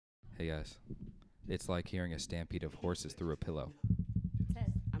Hey guys, it's like hearing a stampede of horses through a pillow.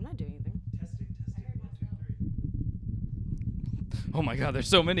 I'm not doing anything. Testing, 1, 2, 3. Oh my god, there's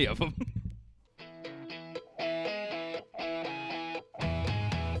so many of them.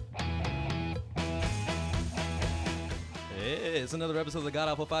 It's another episode of the God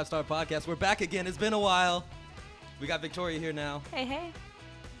Awful 5-Star Podcast. We're back again. It's been a while. We got Victoria here now. Hey.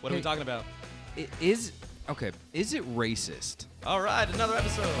 What are we talking about? Is it racist? All right, another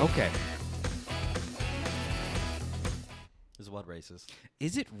episode. Okay. Is what racist?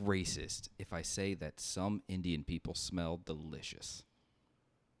 Is it racist if I say that some Indian people smell delicious?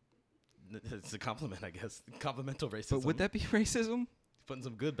 It's a compliment, I guess. Complimental racism. But would that be racism? Putting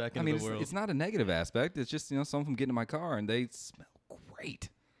some good back I into mean, the world. it's not a negative aspect. It's just, some of them get in my car and they smell great.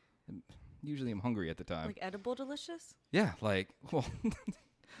 And usually I'm hungry at the time. Like edible delicious? Yeah,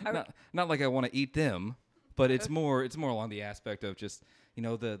 not like I want to eat them, but it's more along the aspect of just,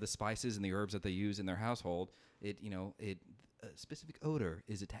 the spices and the herbs that they use in their household. A specific odor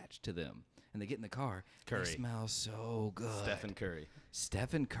is attached to them, and they get in the car. Curry. They smell so good. Stephen Curry.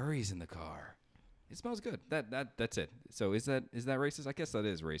 Stephen Curry's in the car. It smells good. That's it. So is that racist? I guess that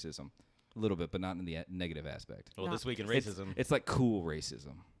is racism, a little bit, but not in the negative aspect. Well, No. this week in racism, It's like cool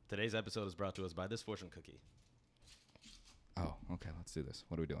racism. today's episode is brought to us by this fortune cookie. Oh, okay. Let's do this.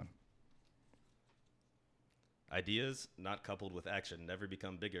 What are we doing? Ideas not coupled with action never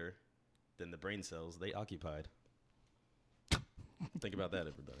become bigger than the brain cells they occupied. Think about that,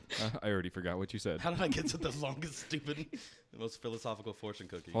 everybody. I already forgot what you said. How did I get to the longest, stupid, the most philosophical fortune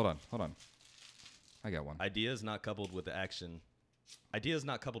cookie? Hold on. I got one. Ideas not coupled with action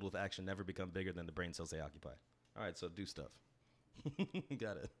never become bigger than the brain cells they occupy. All right, so do stuff.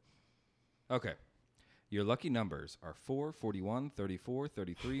 Got it. Okay. Your lucky numbers are 4, 41, 34,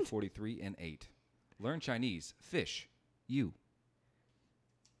 33, 43, and 8. Learn Chinese. Fish. You.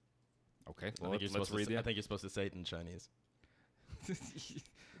 Okay. Well, let's read I think you're supposed to say it in Chinese.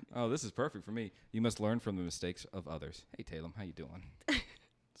 Oh, this is perfect for me. You must learn from the mistakes of others. Hey, Talem, how you doing?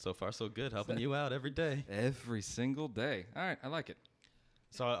 So far, so good. Helping you out every day. Every single day. All right, I like it.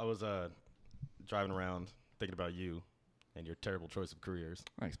 So I was driving around thinking about you and your terrible choice of careers.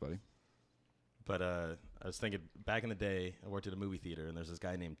 Thanks, buddy. But I was thinking, back in the day, I worked at a movie theater, and there's this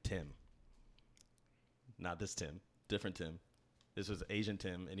guy named Tim. Not this Tim. Different Tim. This was Asian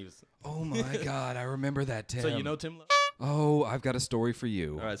Tim, and he was... Oh, my God. I remember that, Tim. So you know Tim? Oh, I've got a story for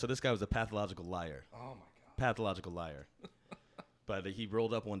you. All right, so this guy was a pathological liar. Oh, my God. Pathological liar. But he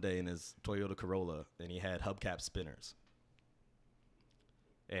rolled up one day in his Toyota Corolla, and he had hubcap spinners.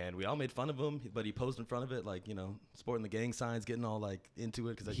 And we all made fun of him, but he posed in front of it, like, sporting the gang signs, getting all, into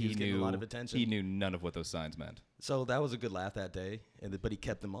it, because he was getting a lot of attention. He knew none of what those signs meant. So that was a good laugh that day, but he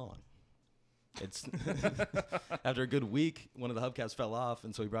kept them on. It's after a good week, one of the hubcaps fell off,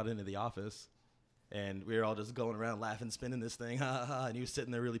 and so he brought it into the office. And we were all just going around laughing, spinning this thing, ha, ha, ha. And he was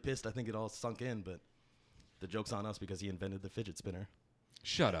sitting there really pissed. I think it all sunk in, but the joke's on us because he invented the fidget spinner.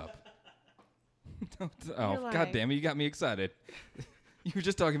 Shut up. You're God lying. damn it, you got me excited. You were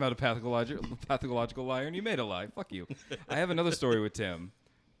just talking about a pathological liar, and you made a lie. Fuck you. I have another story with Tim.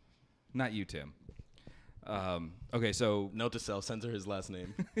 Not you, Tim. Okay, so... Note to self, censor his last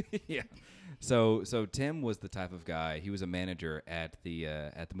name. Yeah. So Tim was the type of guy, he was a manager at the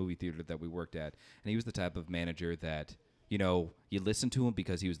movie theater that we worked at, and he was the type of manager that, you listened to him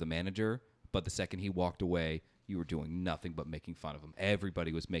because he was the manager, but the second he walked away, you were doing nothing but making fun of him.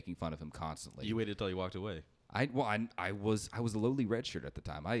 Everybody was making fun of him constantly. You waited until he walked away. I was a lowly red shirt at the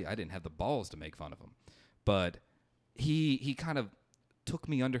time. I didn't have the balls to make fun of him. But he kind of took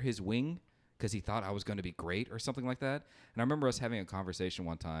me under his wing because he thought I was going to be great or something like that. And I remember us having a conversation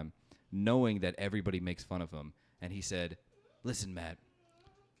one time, knowing that everybody makes fun of him. And he said, "Listen, Matt."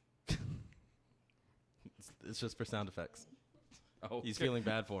 It's just for sound effects. Oh, He's feeling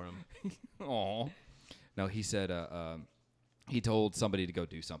bad for him. Aw. No, he said he told somebody to go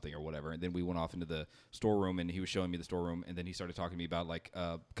do something or whatever, and then we went off into the storeroom, and he was showing me the storeroom, and then he started talking to me about,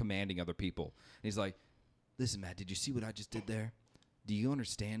 commanding other people. And he's like, "Listen, Matt, did you see what I just did there? Do you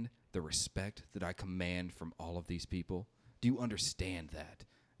understand the respect that I command from all of these people? Do you understand that?"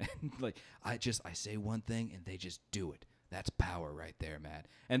 And, I say one thing, and they just do it. That's power right there, Matt.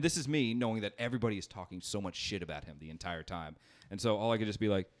 And this is me knowing that everybody is talking so much shit about him the entire time. And so all I could just be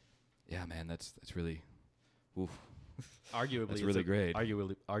like, "Yeah, man, that's really, oof." Arguably, That's really great.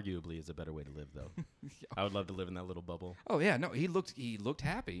 Arguably is a better way to live, though. I would love to live in that little bubble. Oh yeah, no, he looked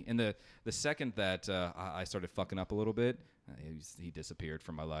happy. And the second that I started fucking up a little bit, he disappeared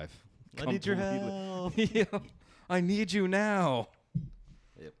from my life. I need your Completely. help. Yeah, I need you now.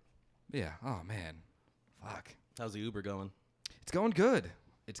 Yep. Yeah. Oh man, fuck. How's the Uber going? It's going good.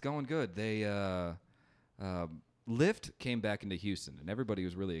 It's going good. They Lyft came back into Houston, and everybody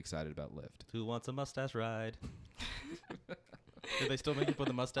was really excited about Lyft. Who wants a mustache ride? Do they still make you put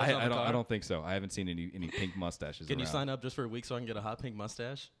the mustache on the car? I don't think so. I haven't seen any pink mustaches. Can you around. sign up just for a week so I can get a hot pink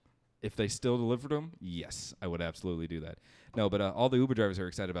mustache? If they still delivered them, yes, I would absolutely do that. No, but all the Uber drivers are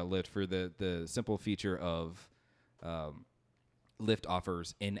excited about Lyft for the simple feature of Lyft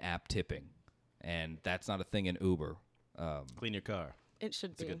offers in-app tipping, and that's not a thing in Uber. Clean your car. It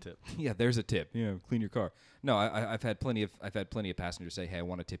should It's a be. good tip. Yeah, there's a tip. Yeah, clean your car. No, I've had plenty of passengers say, "Hey, I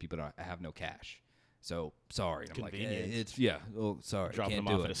want to tip you, but I have no cash." So sorry. And I'm like, Convenient. it's Oh, sorry. Dropping can't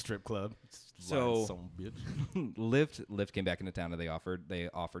them do off at it. a strip club. So- Some bitch. Lyft came back into town and they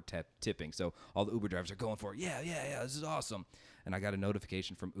offered tipping. So all the Uber drivers are going for it. Yeah, this is awesome. And I got a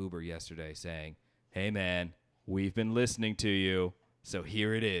notification from Uber yesterday saying, "Hey man, we've been listening to you. So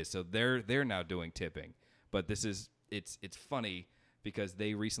here it is." So they're now doing tipping. But this is it's funny because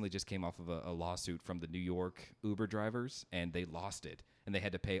they recently just came off of a lawsuit from the New York Uber drivers and they lost it. And they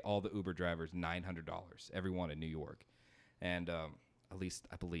had to pay all the Uber drivers $900, everyone in New York. And at least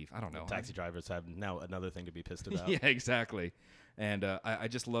I believe, I don't know. Taxi drivers have now another thing to be pissed about. Yeah, exactly. And I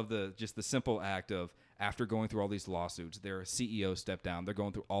just love the simple act of after going through all these lawsuits, their CEO stepped down. They're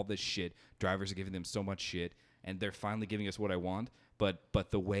going through all this shit. Drivers are giving them so much shit, and they're finally giving us what I want.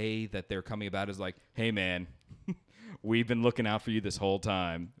 But the way that they're coming about is like, "Hey man, we've been looking out for you this whole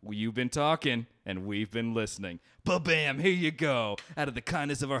time. You've been talking, and we've been listening. Ba-bam, here you go. Out of the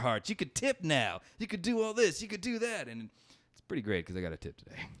kindness of our hearts, you could tip now. You could do all this. You could do that." And it's pretty great because I got a tip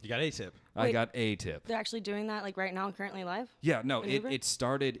today. You got a tip. I Wait. got a tip. They're actually doing that like right now, currently live? Yeah, no, In it Uber?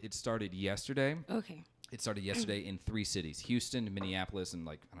 started yesterday. Okay. It started yesterday in 3 cities: Houston, Minneapolis, and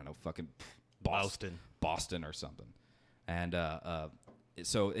like I don't know, fucking Boston or something. And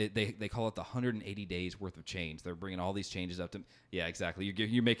so they call it the 180 days worth of change. They're bringing all these changes up to. Yeah, exactly.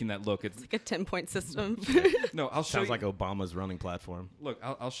 You're making that look. It's Like a 10-point system. no. I'll show Sounds you. like Obama's running platform. Look,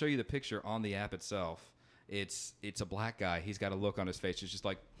 I'll show you the picture on the app itself. It's a black guy. He's got a look on his face. It's just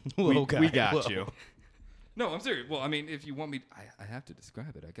like Whoa, we guy, got whoa. you. No, I'm serious. Well, I mean, if you want me, I have to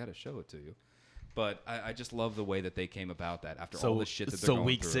describe it. I got to show it to you. But I just love the way that they came about that after all the shit that they're going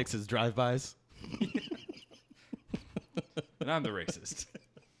week through. 6 is drive-bys. And I'm the racist.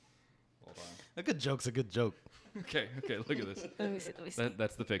 Hold on. A good joke's a good joke. Okay, look at this. Let me see.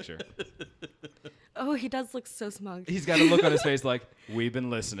 That's the picture. Oh, he does look so smug. He's got a look on his face like, "We've been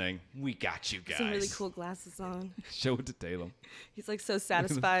listening. We got you guys." Some really cool glasses on. Show it to Taylor. He's like so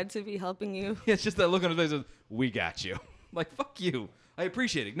satisfied to be helping you. Yeah, it's just that look on his face of, "We got you." Like, fuck you. I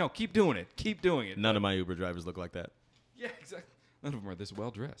appreciate it. No, keep doing it. Keep doing it. None of my Uber drivers look like that. Yeah, exactly. None of them are this well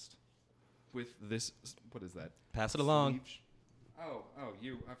dressed. With this, what is that? Pass it along. Sleeve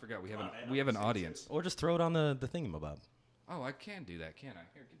you. I forgot. We have an audience. Or just throw it on the thingamabob. Oh, I can do that, can't I?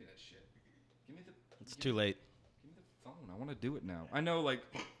 Here, give me that shit. Give me the. It's too late. Give me the phone. I want to do it now. I know, like,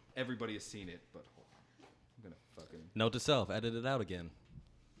 everybody has seen it, but hold on. I'm gonna fucking Note to self, edit it out again.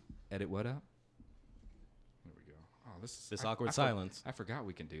 edit what out? There we go. Oh, This awkward silence. I forgot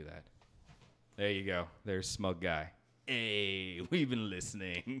we can do that. There you go. There's smug guy. Hey, we've been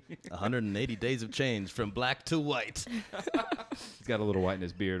listening. 180 days of change from black to white. He's got a little white in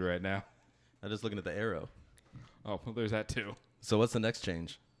his beard right now. I'm just looking at the arrow. Oh, well, there's that too. So what's the next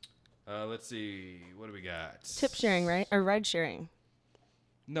change? Let's see. What do we got? Tip sharing, right? Or ride sharing.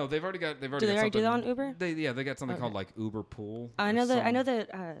 No, they've already got. Do they already do that on Uber? They got something Okay. called like Uber Pool. I or know that. I some- know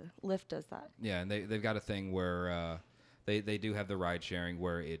that Lyft does that. Yeah, and they've got a thing where they do have the ride sharing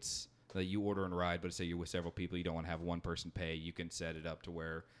where it's that you order and ride, but say you're with several people, you don't want to have one person pay. You can set it up to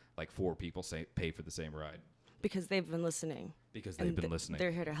where like 4 people pay for the same ride Because they've been listening. because they've And been listening.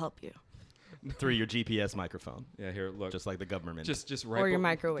 They're here to help you. Through your GPS microphone. Yeah, here, look. Just like the government. Just right Or your be-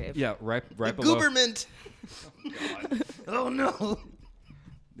 microwave. Yeah, right the below. government! God. Oh no!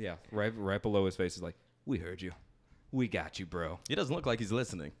 Yeah, right below his face is like, "We heard you. We got you, bro." He doesn't look like he's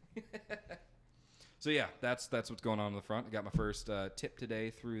listening. So yeah, that's what's going on in the front. I got my first tip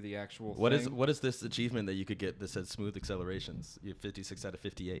today through the actual What thing. is this achievement that you could get that says smooth accelerations? You have 56 out of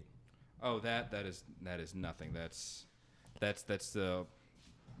 58. Oh, that is nothing. That's the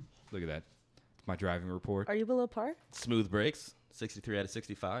look at that. My driving report. Are you below par? Smooth brakes, 63 out of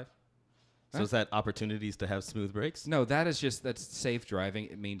 65. So Huh? is that opportunities to have smooth brakes? No, that's safe driving.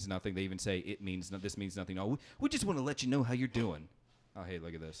 It means nothing. They even say it means this means nothing. No, we just want to let you know how you're doing. Oh, hey,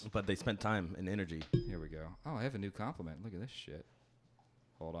 look at this. But they spent time and energy. Here we go. Oh, I have a new compliment. Look at this shit.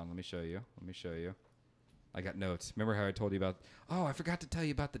 Hold on, let me show you. I got notes. Remember how I told you about? Oh, I forgot to tell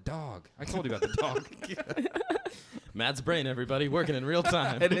you about the dog. I told you about the dog. Matt's brain, everybody, working in real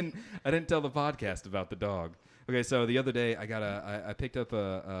time. I didn't tell the podcast about the dog. Okay, so the other day I picked up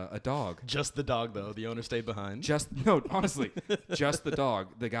a dog. Just the dog, though. The owner stayed behind. Honestly, just the dog.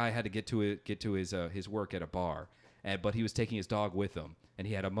 The guy had to get to his work at a bar, but he was taking his dog with him, and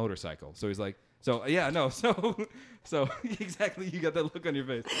he had a motorcycle. So he's like, so exactly, you got that look on your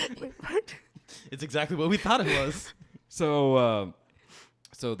face. Wait, what? It's exactly what we thought it was.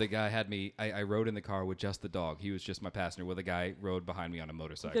 So the guy had me. I rode in the car with just the dog. He was just my passenger. While the guy rode behind me on a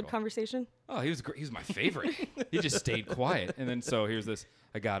motorcycle. Good conversation. Oh, he was he was my favorite. He just stayed quiet. And then so here's this.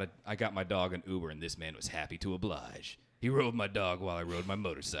 I got my dog an Uber, and this man was happy to oblige. He rode my dog while I rode my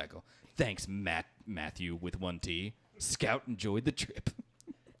motorcycle. Thanks, Matthew with 1 T. Scout enjoyed the trip.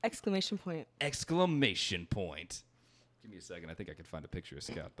 Exclamation point. Exclamation point. Give me a second. I think I can find a picture of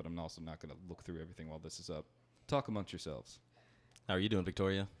Scout, but I'm also not going to look through everything while this is up. Talk amongst yourselves. How are you doing,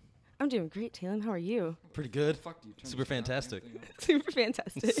 Victoria? I'm doing great, Taylor. How are you? Pretty good. Fuck, do you turn Super this down or fantastic. anything else? Super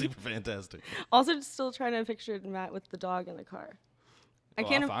fantastic. Super fantastic. Also, just still trying to picture Matt with the dog in the car. I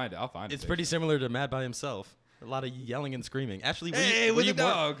can't. I'll find it. It's pretty similar to Matt by himself. A lot of yelling and screaming. Actually, Hey, were with you a more-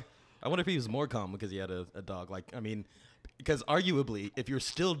 dog. I wonder if he was more calm because he had a dog. Like, I mean, because arguably, if you're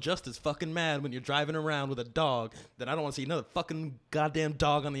still just as fucking mad when you're driving around with a dog, then I don't want to see another fucking goddamn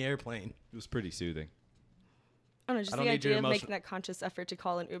dog on the airplane. It was pretty soothing. I don't know, just I don't the need your idea of emotion- making that conscious effort to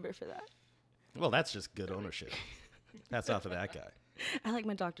call an Uber for that. Well, that's just good ownership. That's off of that guy. I like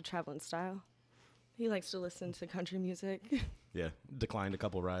my dog to travel in style. He likes to listen to country music. Yeah, declined a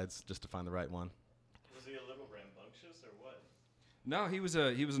couple rides just to find the right one. Was he a little rambunctious or what? No, he was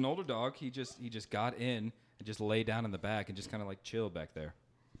an older dog. He just got in and just lay down in the back and just kind of like chilled back there.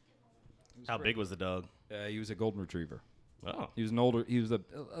 How big was the dog? He was a golden retriever. Oh, He was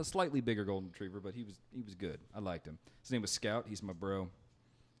a slightly bigger golden retriever, but he was good. I liked him. His name was Scout. He's my bro.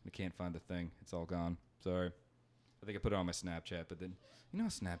 I can't find the thing. It's all gone. Sorry. I think I put it on my Snapchat, but then you know how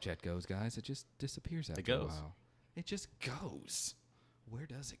Snapchat goes, guys. It just disappears after a goes. while. It just goes. Where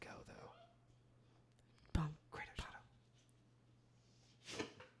does it go though? Bum. Greater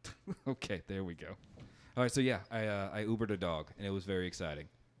shadow. Okay, there we go. All right, so yeah, I Ubered a dog, and it was very exciting.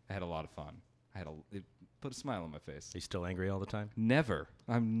 I had a lot of fun. It put a smile on my face. Are you still angry all the time? Never.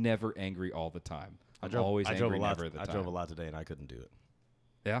 I'm never angry all the time. I'm always I angry drove a lot. never at the I time. drove a lot today, and I couldn't do it.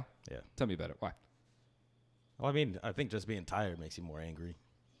 Yeah? Yeah. Tell me about it. Why? Well, I mean, I think just being tired makes you more angry.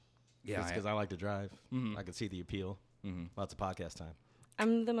 Yeah. because I like to drive. Mhm. I can see the appeal. Mm-hmm. Lots of podcast time.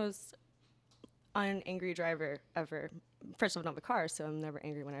 I'm the most unangry driver ever. First of all, not the car, so I'm never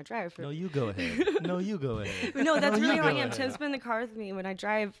angry when I drive. No, you go ahead. No, you go ahead. No, that's No, really you how I go am. ahead. Tim's been in the car with me when I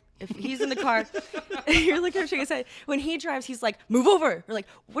drive. If he's in the car, you're looking at shaking his head. When he drives, he's like, "Move over!" Or like,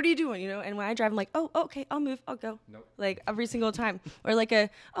 "What are you doing?" You know. And when I drive, I'm like, "Oh, okay, I'll move. I'll go." Nope. Like every single time. Or like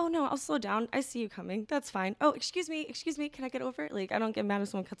 "Oh no, I'll slow down. I see you coming. That's fine. Oh, excuse me. Can I get over?" Like I don't get mad if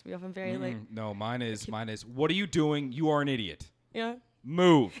someone cuts me off. I'm very like, No, mine is. What are you doing? You are an idiot. yeah.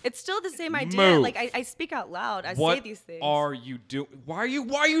 Move. It's still the same idea. Move. Like I speak out loud. I What say these things. are you doing? Why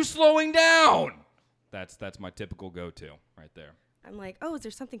are you slowing down? That's my typical go-to right there. I'm like, "Oh, is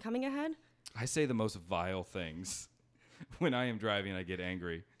there something coming ahead?" I say the most vile things when I am driving. I get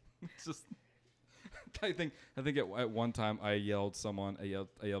angry. It's just. I think at one time I yelled at someone.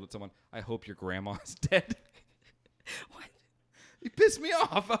 I hope your grandma's dead. What? He pissed me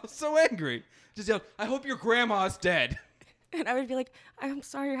off. I was so angry. Just yelled, I hope your grandma's dead. And I would be like, "I'm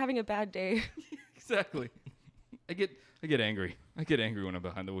sorry, you're having a bad day." Exactly. I get angry. I get angry when I'm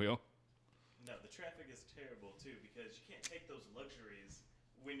behind the wheel. No, the traffic is terrible too because you can't take those luxuries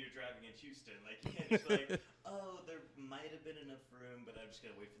when you're driving in Houston. Like you can't just like, oh, there might have been enough room, but I'm just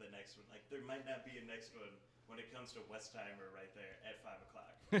gonna wait for the next one. Like there might not be a next one when it comes to Westheimer right there at 5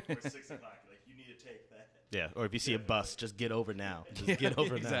 o'clock or 6 o'clock. Like you need to take that. Yeah, or if you see a bus, just get over now. Just get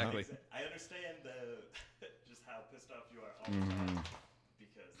over exactly. I understand just how pissed off you are all the time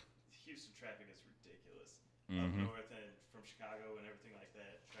because Houston traffic is ridiculous. Up north and from Chicago and everything like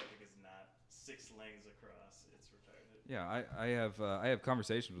that, traffic is not 6 lanes across. It's retarded. Yeah, I have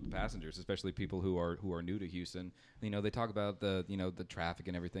conversations with passengers, especially people who are new to Houston. You know, they talk about the traffic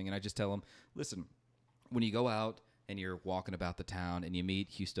and everything, and I just tell them, listen, when you go out and you're walking about the town and you meet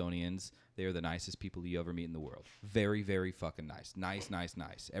Houstonians, they are the nicest people you ever meet in the world. Very, very fucking nice. Nice.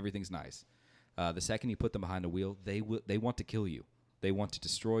 Everything's nice. The second you put them behind the wheel, they want to kill you. They want to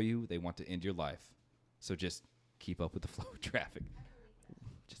destroy you. They want to end your life. So just keep up with the flow of traffic.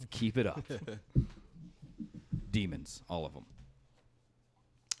 Just keep it up. Demons, all of them.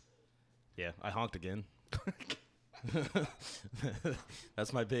 Yeah, I honked again.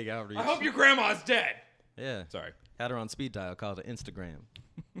 That's my big outreach. I hope your grandma's dead. Yeah. Sorry. Had her on speed dial, called it Instagram.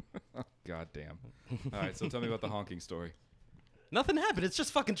 God damn. All right, so tell me about the honking story. Nothing happened. It's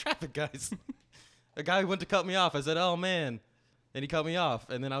just fucking traffic, guys. A guy went to cut me off. I said, "Oh man," and he cut me off,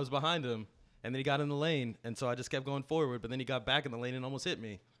 and then I was behind him, and then he got in the lane, and so I just kept going forward. But then he got back in the lane and almost hit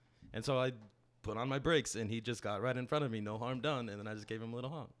me, and so I put on my brakes, and he just got right in front of me, no harm done, and then I just gave him a little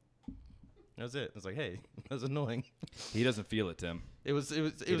honk. That was it. I was like, "Hey, that was annoying." He doesn't feel it, Tim. It was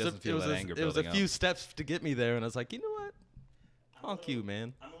doesn't feel that anger it was a building few up. steps to get me there, and I was like, you know what? Honk you,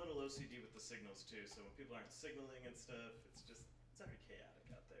 man. I'm a little OCD with the signals too, so when people aren't signaling and stuff, it's already chaotic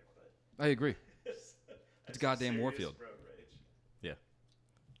out there. But I agree. it's It's goddamn serious Warfield. road rage. Yeah,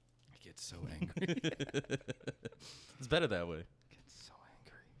 I get so angry. it's better that way. I get so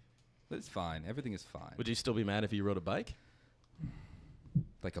angry. But it's fine. Everything is fine. Would you still be mad if you rode a bike?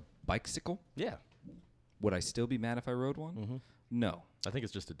 Like a bicycle? Yeah, Would I still be mad if I rode one? Mm-hmm. No. I think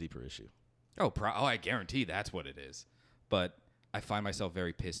it's just a deeper issue. Oh, I guarantee that's what it is. But I find myself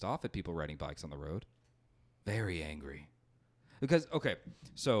very pissed off at people riding bikes on the road. Very angry. Because, okay,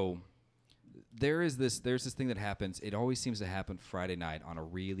 so there's this thing that happens. It always seems to happen Friday night on a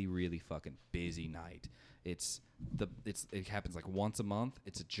really, really fucking busy night. It happens like once a month.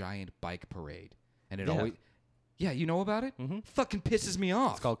 It's a giant bike parade. And it Yeah. always... Yeah, you know about it? Mhm. Fucking pisses me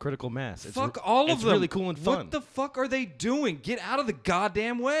off. It's called critical mass. It's Fuck all of it's them. really cool and fun. What the fuck are they doing? Get out of the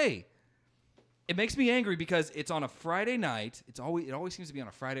goddamn way. It makes me angry because it's on a Friday night. It always seems to be on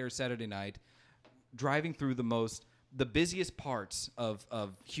a Friday or Saturday night, driving through the busiest parts of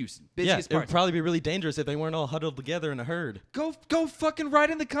Houston. Yeah, Busiest it would parts. probably be really dangerous if they weren't all huddled together in a herd. Go fucking ride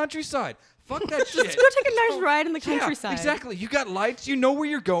in the countryside. Fuck that shit. Let's go take a nice ride in the countryside. Yeah, exactly. You got lights. You know where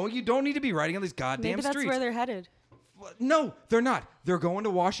you're going. You don't need to be riding on these goddamn Maybe that's streets. where they're headed. No, they're not. They're going to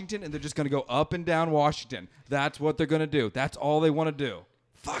Washington, and they're just going to go up and down Washington. That's what they're going to do. That's all they want to do.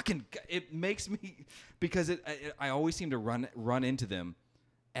 Fucking, it makes me, because I always seem to run into them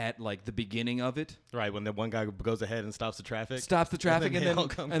at like the beginning of it. Right, when the one guy goes ahead and stops the traffic. Stops the traffic, they all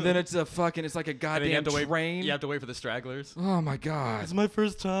come and then it's a fucking, it's like a and then goddamn you have to train. Wait, you have to wait for the stragglers. Oh my god. It's my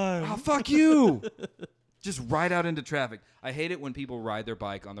first time. Oh, fuck you. Just ride out into traffic. I hate it when people ride their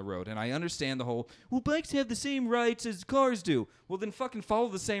bike on the road. And I understand the whole, well, bikes have the same rights as cars do. Well, then fucking follow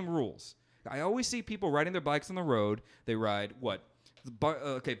the same rules. I always see people riding their bikes on the road. They ride, what?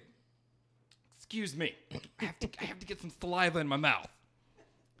 Okay. Excuse me. I have to get some saliva in my mouth.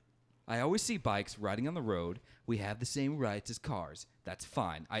 I always see bikes riding on the road. We have the same rights as cars. That's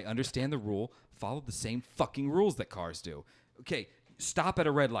fine. I understand the rule. Follow the same fucking rules that cars do. Okay. Stop at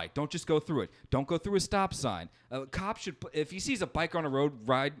a red light. Don't just go through it. Don't go through a stop sign. A cop should, if he sees a biker on a road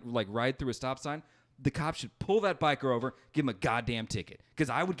ride through a stop sign, the cop should pull that biker over, give him a goddamn ticket. Because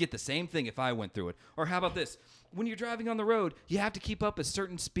I would get the same thing if I went through it. Or how about this? When you're driving on the road, you have to keep up a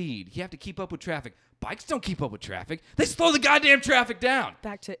certain speed. You have to keep up with traffic. Bikes don't keep up with traffic. They slow the goddamn traffic down.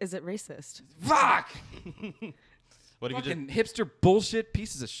 Back to, is it racist? Fuck! What if you Fucking hipster bullshit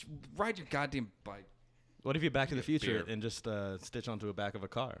pieces of ride your goddamn bike. What if you Back to the Future beer. and just stitch onto the back of a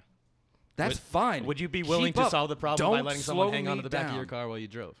car? That's fine. Would you be willing Keep to up. solve the problem by Don't letting someone slow hang me onto the back of your down. car while you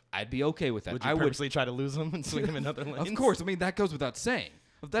drove? I'd be okay with that. Would you purposely try to lose them and swing them in other lanes? Of course. I mean, that goes without saying.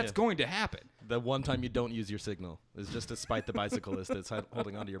 That's Yeah. going to happen. The one time you don't use your signal is just to spite the bicyclist that's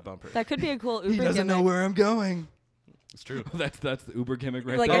holding onto your bumper. That could be a cool Uber gimmick. where I'm going. It's true. that's the Uber gimmick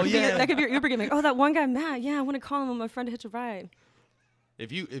right Like, there. that could be your Uber gimmick. Oh, that one guy, Matt. Yeah, I want to call him on my friend to hitch a ride.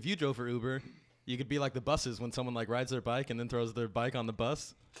 If you drove for Uber, you could be like the buses when someone like rides their bike and then throws their bike on the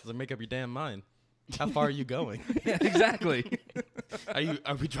bus. So make up your damn mind. How far are you going? Yeah, exactly.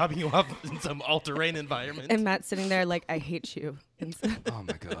 Are we dropping you off in some all-terrain environment? And Matt's sitting there like, I hate you. And so, Oh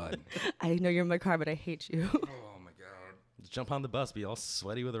my god. I know you're in my car, but I hate you. Oh my god. Just jump on the bus, be all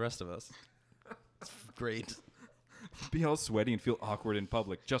sweaty with the rest of us. It's great. Be all sweaty and feel awkward in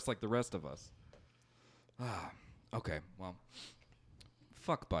public, just like the rest of us. Ah. Okay. Well.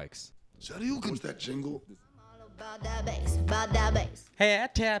 Fuck bikes. What's that jingle? About that bass, about that bass. Hey,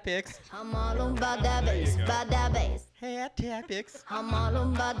 Tapix. I'm all about that bass, about that bass. Hey, Tapix. I'm all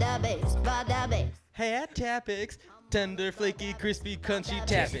about that bass, about that bass. Hey, Tapix. Tender, flaky, crispy, crunchy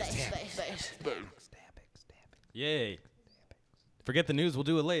Tapix. Bass. Yay. Forget the news, we'll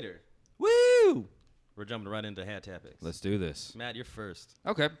do it later. Woo! We're jumping right into Hat Tapix. Let's do this. Matt, you're first.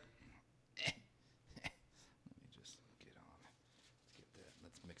 Okay. Let me just get on. Let's get that.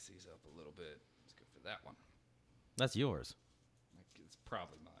 Let's mix these up a little bit. Let's go for that one. That's yours. It's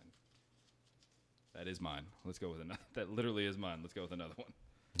probably mine. That is mine. Let's go with another. That literally is mine. Let's go with another one.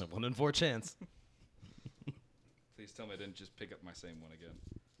 A 1 in 4 chance. Please tell me I didn't just pick up my same one again.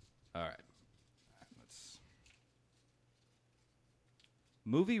 All right. Let's.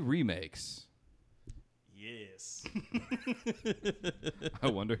 Movie remakes. Yes. I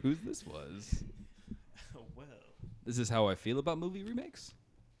wonder whose this was. Well, This is how I feel about movie remakes.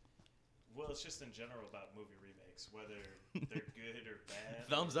 Well, it's just in general about movie remakes, whether they're good or bad.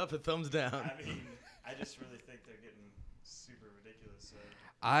 Thumbs up and thumbs down. I mean, I just really think they're getting super ridiculous. So.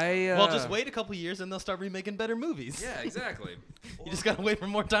 Well, just wait a couple years and they'll start remaking better movies. Yeah, exactly. You just gotta wait for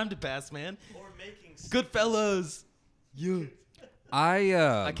more time to pass, man. Or making Goodfellas. Yeah. I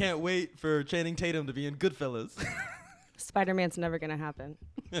I can't wait for Channing Tatum to be in Goodfellas. Spider-Man's never gonna happen.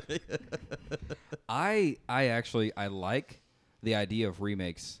 I actually like the idea of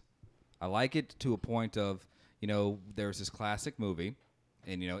remakes. I like it to a point of, there's this classic movie,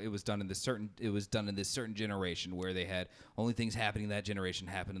 and it was done in this certain generation where they had only things happening in that generation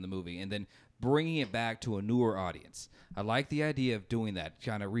happen in the movie, and then bringing it back to a newer audience. I like the idea of doing that,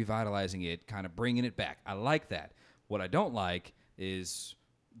 kind of revitalizing it, kind of bringing it back. I like that. What I don't like is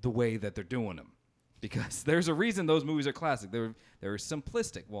the way that they're doing them. Because there's a reason those movies are classic. They're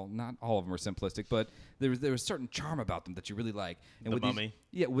simplistic. Well, not all of them are simplistic, but there's a certain charm about them that you really like. And The with Mummy?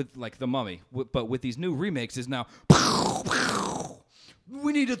 with like The Mummy. But with these new remakes is now,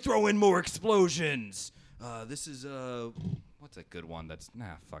 we need to throw in more explosions. This is what's a good one? That's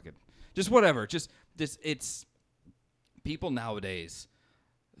fuck it. Just whatever. Just this. It's people nowadays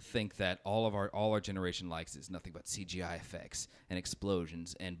think that all our generation likes is nothing but CGI effects and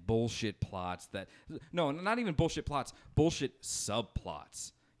explosions and bullshit plots not even bullshit plots, bullshit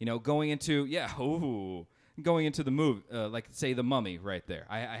subplots. Going into the movie, like say The Mummy right there.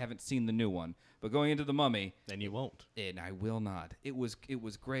 I haven't seen the new one, but going into The Mummy, And you won't. and I will not. It was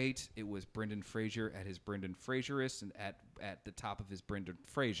great. It was Brendan Fraser at his Brendan Fraserist and at the top of his Brendan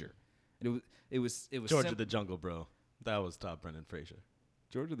Fraser. And it was George of the Jungle, bro. That was top Brendan Fraser.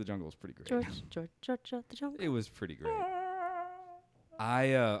 George of the Jungle was pretty great. George of the Jungle. It was pretty great.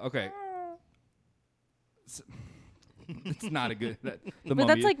 Okay. It's not a good. But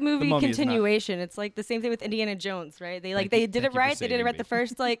that's like movie continuation. It's like the same thing with Indiana Jones, right? They Thank you did it for right. They did it saving right me. the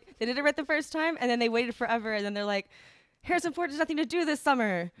first they did it right the first time, and then they waited forever, and then they're like, Harrison Ford has nothing to do this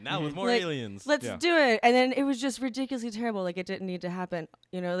summer. Now with more Like, aliens. Let's Yeah. do it. And then it was just ridiculously terrible. Like, it didn't need to happen.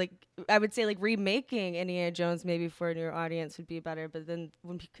 Like, I would say, like, remaking Indiana Jones maybe for a newer audience would be better. But then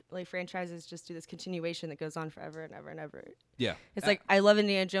when, franchises just do this continuation that goes on forever and ever and ever. Yeah. It's like, I love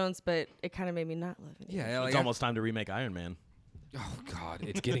Indiana Jones, but it kind of made me not love Indiana Yeah. Jones. Like It's almost time to remake Iron Man. Oh God,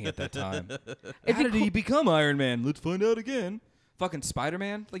 it's getting at that time. It'd How be did he become Iron Man? Let's find out again. Fucking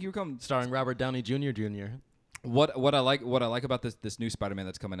Spider-Man. Like you become. Starring Robert Downey Jr. What I like about this new Spider-Man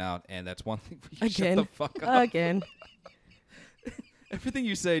that's coming out, and that's one thing. Where you Again. Shut the fuck up. Again. Everything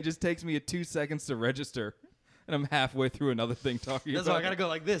you say just takes me 2 seconds to register, and I'm halfway through another thing talking That's about. why I gotta go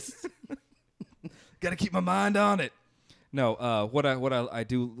like this. Gotta keep my mind on it. No, what I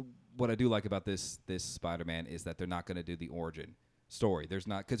do like about this Spider-Man is that they're not gonna do the origin story. There's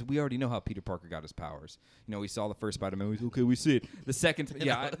not, because we already know how Peter Parker got his powers. We saw the first Spider-Man. We see it. The second,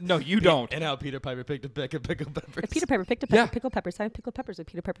 no, you don't. And how Peter Piper picked a peck of pickled peppers. Peter Pepper picked a Yeah. pickled peppers. How pickled peppers would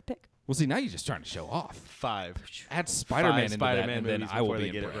Peter Pepper pick? Well, see, now you're just trying to show off. 5. Add Spider-Man Five into Spider-Man that, and then movies I will before be they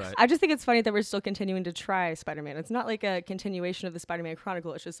get it impressed. right. I just think it's funny that we're still continuing to try Spider-Man. It's not like a continuation of the Spider-Man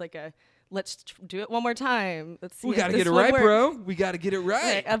Chronicle. It's just like let's do it one more time. Let's see. We if gotta this get it one right, works. bro. We gotta get it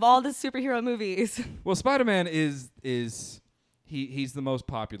right. Like, of all the superhero movies, Well, Spider-Man is he's the most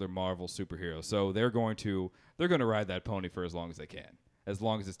popular Marvel superhero, so they're going to ride that pony for as long as they can, as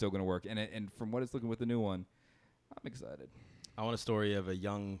long as it's still going to work. And from what it's looking with the new one, I'm excited. I want a story of a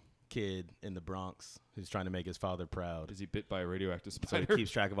young kid in the Bronx who's trying to make his father proud. Is he bit by a radioactive So spider? he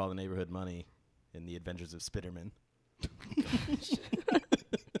keeps track of all the neighborhood money in the adventures of Spiderman.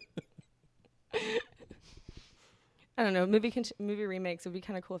 I don't know. Movie remakes would be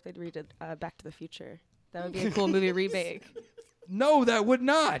kind of cool if they redid Back to the Future. That would be a cool movie remake No, that would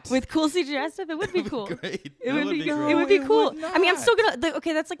not. with cool CGI stuff. It would be cool. Great. It would be great. It would be No, it cool. would I mean, I'm still not. gonna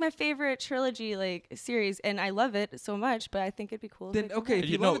okay. That's like my favorite trilogy series, and I love it so much. But I think it'd be cool. if then they okay, did if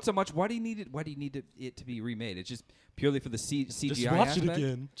You you love know- it so much, why do you need it? Why do you need it to be remade? It's just purely for the CGI Just watch aspect? it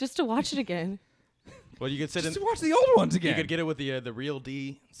again. that. Just to watch it again. Well, you could sit in. Just watch the old ones again. You could get it with the Real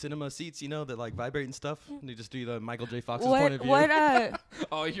D cinema seats, that like vibrate and stuff. And you just do the Michael J. Fox's point of What? view.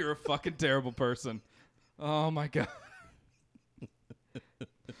 Oh, you're a fucking terrible person. Oh my god.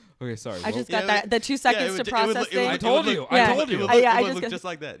 Okay, sorry. I Well, just got Yeah, the 2 seconds to process thing. I told you. Yeah. I told It you. would I- look, yeah, it I would just look got- just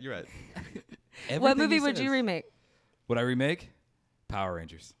like that. You're right. What Everything movie he would you says. remake? Would I remake? Power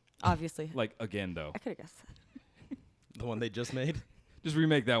Rangers. Obviously. Like again though. I could have guessed that. The one they just made. Just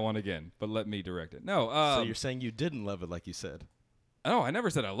remake that one again, but let me direct it. No, So you're saying you didn't love it like you said. no, I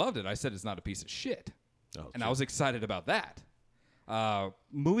never said I loved it. I said it's not a piece of shit. Oh, And I was excited about that.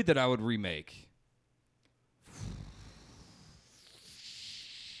 Movie that I would remake.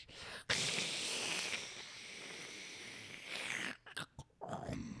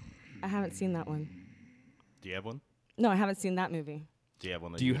 I haven't seen that one. Do you have one? No, I haven't seen that movie. Do you have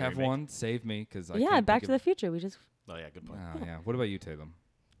one? That Do you gonna have remake? one? Save me, because I Yeah, can't Back think to the of- Future. We just Oh yeah, good point. Oh, yeah. What about you, Tatum?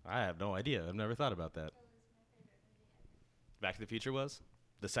 I have no idea. I've never thought about that. Back to the Future was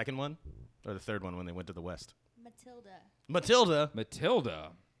the second one or the third one when they went to the West? Matilda. Matilda.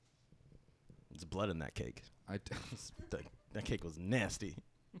 Matilda. There's blood in that cake. I That cake was nasty.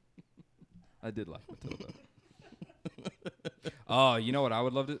 did like Matilda. Oh, you know what I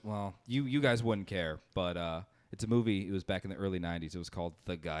would love to? Well, you guys wouldn't care, but it's a movie. It was back in the early '90s. It was called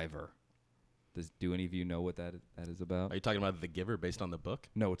The Guyver. Do any of you know what that is about? Are you talking about The Giver based on the book?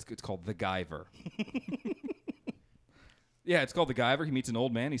 No, it's called The Guyver. Yeah, it's called The Guyver. He meets an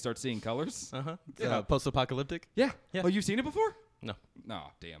old man. He starts seeing colors. Uh-huh. Yeah. Post-apocalyptic? Yeah. Yeah. Oh, you've seen it before? No. No,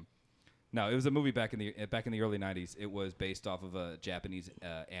 damn. No, it was a movie back in the early '90s. It was based off of a Japanese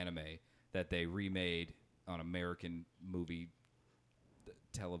anime that they remade on American movie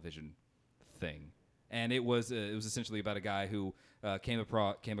television thing, and it was essentially about a guy who came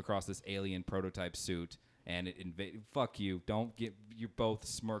across this alien prototype suit, and it invaded. Fuck you! Don't get. You're both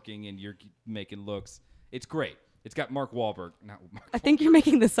smirking and you're making looks. It's great. It's got Mark Wahlberg. Not Mark. I think you're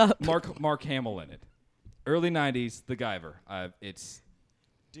making this up. Mark Hamill in it. Early '90s, The Guyver. It's.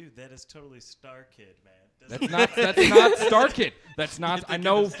 Dude, that is totally Star Kid, man. That's not Star Kid. That's not. I thinking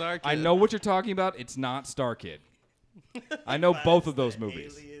know. of Star I Kid. know what you're talking about. It's not Star Kid. I know both of those the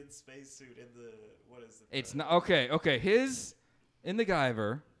movies. Alien spacesuit in the what is it? It's not okay. Okay, his in The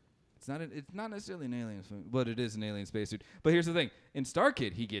Guyver. It's not necessarily an alien, but it is an alien spacesuit. But here's the thing: in Star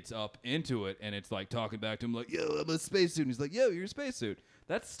Kid, he gets up into it, and it's like talking back to him, like, "Yo, I'm a spacesuit." And he's like, "Yo, you're a spacesuit."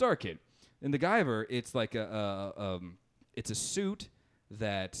 That's Star Kid. In The Guyver, it's like it's a suit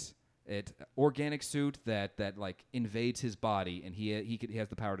organic suit that like invades his body, and he has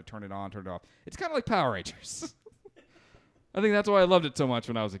the power to turn it on, turn it off. It's kind of like Power Rangers. I think that's why I loved it so much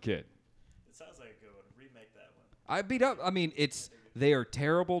when I was a kid. It sounds like a good one. Remake that one. I beat up. I mean, they are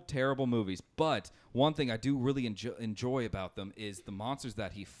terrible movies. But one thing I do really enjoy about them is the monsters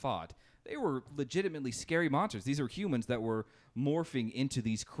that he fought. They were legitimately scary monsters. These are humans that were morphing into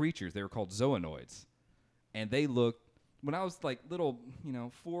these creatures. They were called zoonoids, and they looked. When I was like little,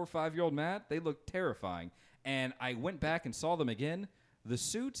 4 or 5 year old Matt, they looked terrifying. And I went back and saw them again. The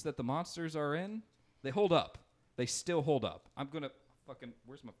suits that the monsters are in, they hold up. They still hold up. I'm gonna fucking.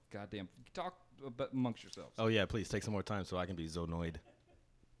 Where's my goddamn? Talk amongst yourselves. Oh yeah, please take some more time so I can be Zonoid.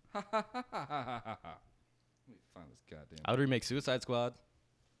 Let me find this goddamn. I would remake Suicide Squad.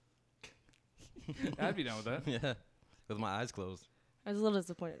 I'd be down with that. Yeah, with my eyes closed. I was a little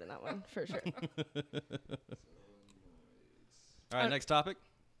disappointed in that one, for sure. All right, next topic.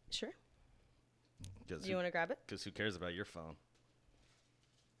 Sure. Do Do you want to grab it? Because who cares about your phone?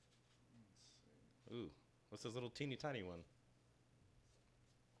 Ooh, what's this little teeny tiny one?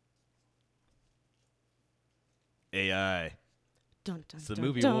 AI. Dun, dun, It's the dun,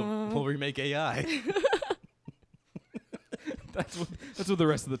 movie. dun. We'll remake AI. That's what the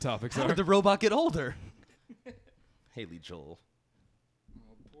rest of the topics How are. did the robot get older? Haley Joel.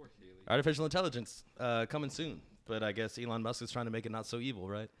 Poor Haley. Artificial intelligence coming soon. But I guess Elon Musk is trying to make it not so evil,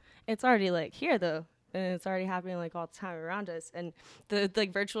 right? It's already like here though, and it's already happening like all the time around us. And the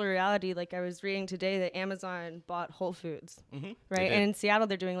like virtual reality, like I was reading today that Amazon bought Whole Foods, Mm-hmm. right? And in Seattle,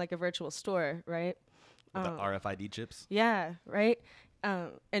 they're doing like a virtual store, right? With the RFID chips. Yeah, right.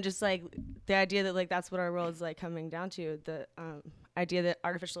 And just like the idea that like that's what our world is like coming down to, the idea that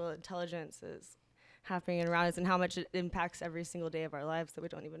artificial intelligence is happening around us and how much it impacts every single day of our lives that we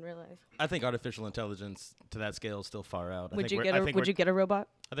don't even realize. I think artificial intelligence to that scale is still far out. Would you get a robot?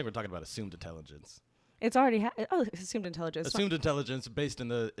 I think we're talking about assumed intelligence. It's already assumed intelligence. Assumed intelligence based in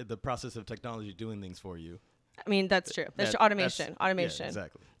the process of technology doing things for you. I mean, that's true. That's automation. Automation. Yeah,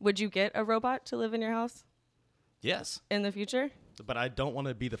 exactly. Would you get a robot to live in your house Yes, in the future? but I don't want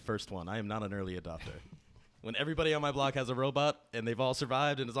to be the first one. I am not an early adopter. When everybody on my block has a robot and they've all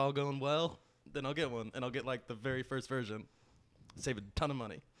survived and it's all going well, then I'll get one, and I'll get like the very first version. Save a ton of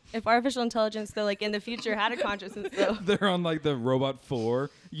money. If artificial intelligence, though, like in the future, had a consciousness, though. They're on like the Robot 4.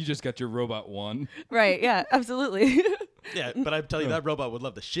 You just got your Robot 1. Right, yeah, absolutely. Yeah, but I tell you, that robot would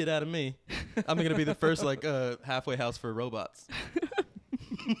love the shit out of me. I'm gonna be the first like halfway house for robots.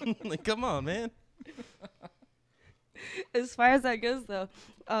 Like, come on, man. As far as that goes, though,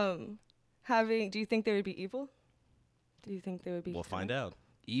 do you think they would be evil? Do you think they would be? We'll find out.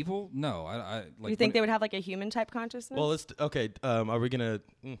 Evil? No. I like. Do you think they would have like a human type consciousness? Well, let's okay. Are we gonna?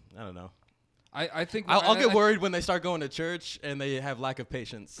 I don't know. I think I'll get worried when they start going to church and they have lack of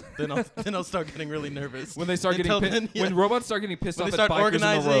patience. Then I'll start getting really nervous. when they start getting Until then, yeah. when robots start getting pissed When off they start at bikers in the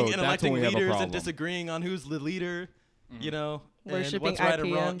organizing road, and that's when electing we have a leaders problem. and disagreeing on who's the leader, you know, And Worshipping what's right or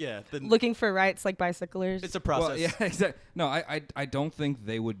IPM. wrong? Yeah, Looking for rights like bicyclers. it's a process. Well, yeah, exactly. No, I don't think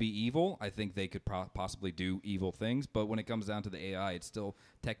they would be evil. I think they could possibly do evil things. But when it comes down to the AI, it's still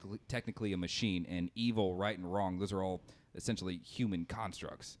technically a machine. And evil, right and wrong, those are all essentially human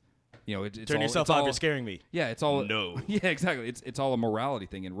constructs. You know, it's Turn all, yourself it's off. all- You're scaring me. Yeah, it's all. No. Yeah, exactly. It's all a morality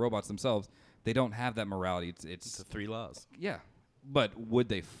thing. And robots themselves, they don't have that morality. It's It's the 3 laws. yeah. But would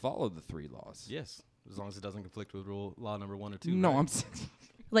they follow the 3 laws? Yes, as long as it doesn't conflict with law number 1 or 2. No, right? I'm.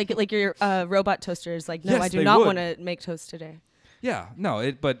 like your robot toaster is like, no, Yes, I do they not would. want to make toast today. Yeah,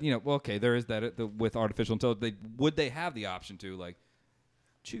 no, but you know, well, okay, there is that with artificial intelligence. Would they have the option to like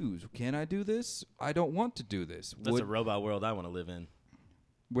choose? Can I do this? I don't want to do this. That's a robot world I want to live in.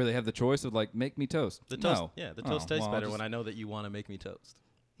 Where they have the choice of like make me toast. The toast, No. yeah, the Oh, toast tastes well, I'll better just- when I know that you want to make me toast.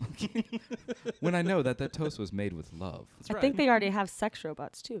 when I know that toast was made with love. That's I right. think they already have sex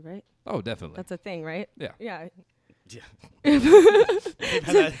robots too, right? Oh, definitely. That's a thing, right? Yeah. Yeah. Yeah. They've had that-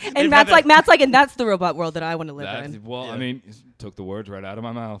 they've And had Matt's that- like, and that's the robot world that I want to live That's- in. well, Yeah. I mean, took the words right out of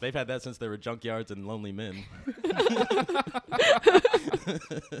my mouth. They've had that since they were junkyards and lonely men.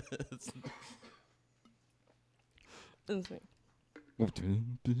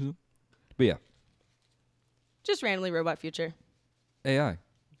 But yeah, Just randomly robot future. AI.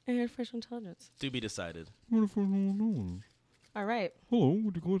 Artificial intelligence. To be decided. All right. Hello,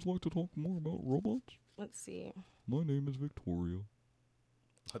 would you guys like to talk more about robots? Let's see. My name is Victoria.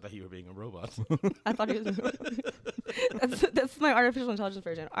 I thought you were being a robot. I thought it was. that's my artificial intelligence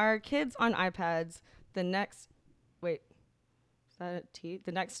version. Are kids on iPads the next? Wait, is that a T?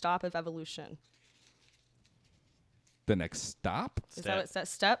 The next stop of evolution. The next stop? Is that what it says?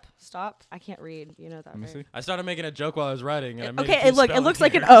 Step? Stop? I can't read. You know that, Let me right? see. I started making a joke while I was writing. And I made a Okay, few it spelling looks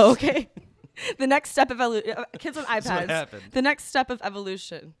like an errors. O. Okay. The next step of evolution. Kids on That's what iPads. happened. The next step of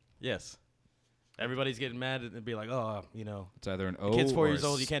evolution. Yes. Everybody's getting mad and be like, oh, you know, It's either an O kid's 4 or years a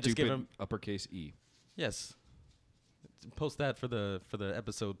old, you can't just give stupid him- uppercase E. yes. Post that for the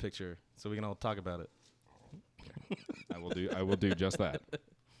episode picture so we can all talk about it. I will do just that.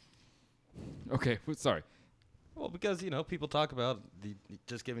 Okay, sorry. Well, because people talk about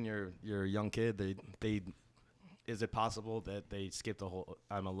just giving your young kid they is it possible that they skip the whole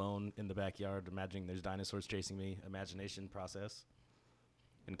I'm alone in the backyard imagining there's dinosaurs chasing me imagination process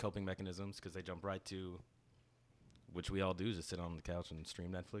and coping mechanisms because they jump right to which we all do is just sit on the couch and stream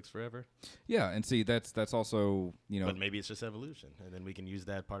Netflix forever. Yeah, and see that's also But maybe it's just evolution, and then we can use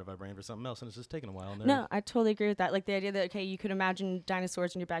that part of our brain for something else, and it's just taking a while. And No, I totally agree with that. Like the idea that okay, you could imagine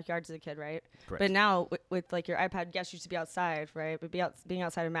dinosaurs in your backyard as a kid, right? Correct. But now with like your iPad, yes, you should be outside, right? But being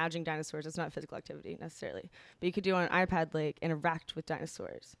outside imagining dinosaurs is not physical activity necessarily. But you could do on an iPad like interact with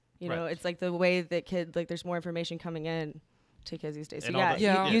dinosaurs. You know, Right. it's like the way that kids like there's more information coming in to kids these days. So And all yeah, the-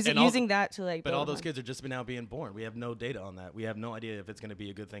 Yeah. and all using that to like. But build all those on. kids are just now being born. We have no data on that. We have no idea if it's going to be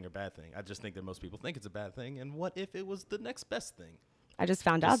a good thing or bad thing. I just think that most people think it's a bad thing. And what if it was the next best thing? I just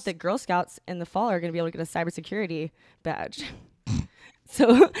found out that Girl Scouts in the fall are going to be able to get a cybersecurity badge.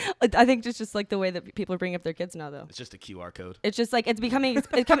 So I think it's just like the way that people are bringing up their kids now, though. It's just a QR code. It's just like it's becoming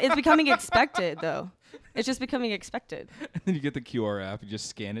expected, though. It's just becoming expected, And then you get the QR app, you just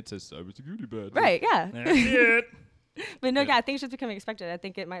scan it, says cybersecurity badge. right? Yeah. That's it. But no, yeah, I think it's just becoming expected. I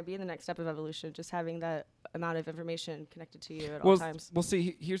think it might be the next step of evolution, just having that amount of information connected to you at all times. Well,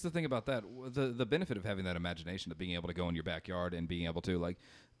 see, here's the thing about that. The benefit of having that imagination, of being able to go in your backyard and being able to, like,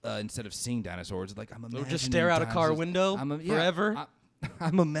 instead of seeing dinosaurs, like, I'm imagining Or just stare out a car dinosaurs. window forever.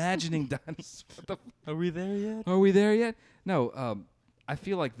 I'm imagining dinosaurs. What the Are we there yet? Are we there yet? No. I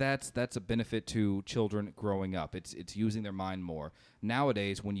feel like that's a benefit to children growing up. It's using their mind more.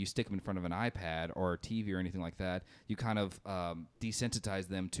 Nowadays, when you stick them in front of an iPad or a TV or anything like that, you kind of desensitize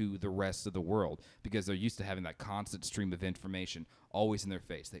them to the rest of the world because they're used to having that constant stream of information always in their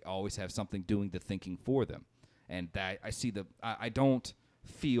face. They always have something doing the thinking for them. And that I don't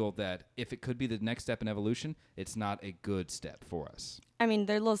feel that if it could be the next step in evolution, it's not a good step for us. I mean,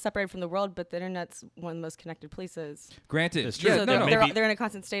 they're a little separated from the world, but the internet's one of the most connected places. Granted, It's true. yeah, So no, they're, no. they're in a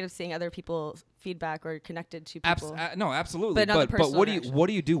constant state of seeing other people's feedback or connected to people. No, absolutely. But not the But personal what connection. what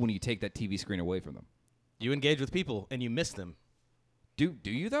do you do when you take that TV screen away from them? You engage with people and you miss them. Do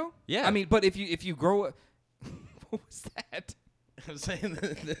you though? Yeah. I mean, but if you grow up, what was that? I'm saying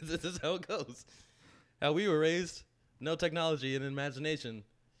this is how it goes. How we were raised, no technology and imagination.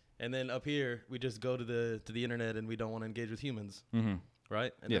 And then up here, we just go to the internet and we don't want to engage with humans, Mm-hmm.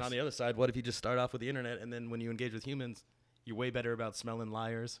 right? And Yes. then on the other side, what if you just start off with the internet and then when you engage with humans, you're way better about smelling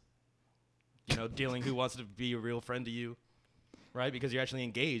liars, dealing who wants to be a real friend to you, right? Because you're actually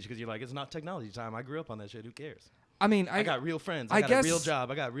engaged because you're like, it's not technology time. I grew up on that shit. Who cares? I mean, I got real friends. I I got a real guess-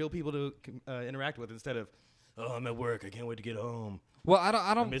 job. I got real people to interact with instead of, oh, I'm at work. I can't wait to get home. Well, I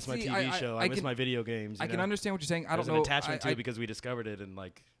I don't miss my see, TV show. I miss can, my video games. I you can know? understand what you're saying. I There's don't know. an attachment to I- it because we discovered it and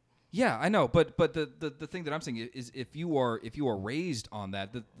like. Yeah, I know, but the thing that I'm saying is if you are raised on that,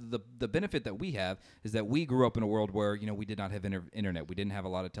 the benefit that we have is that we grew up in a world where we did not have internet, we didn't have a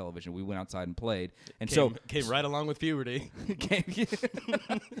lot of television, we went outside and played, and Came right along with puberty.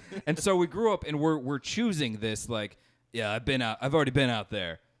 and so we grew up and we're choosing this like, yeah, I've already been out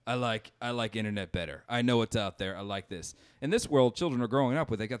there. I like internet better. I know what's out there. I like this. In this world, children are growing up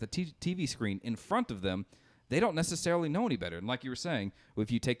with they got the TV screen in front of them. They don't necessarily know any better. And like you were saying,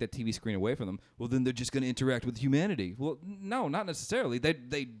 if you take that TV screen away from them, well, then they're just going to interact with humanity. Well, no, not necessarily.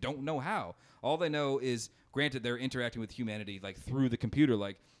 They don't know how. All they know is, granted, they're interacting with humanity like through the computer,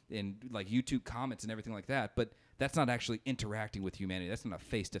 like in like YouTube comments and everything like that. But that's not actually interacting with humanity. That's not a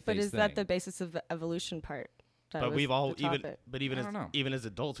face-to-face But is thing. that the basis of the evolution part? That But was we've all the even topic? but I don't know. even as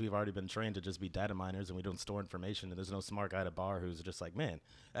adults, we've already been trained to just be data miners, and we don't store information. And there's no smart guy at a bar who's just like, man,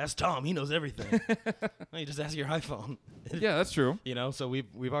 ask Tom, he knows everything. No, you just ask your iPhone. Yeah, that's true. So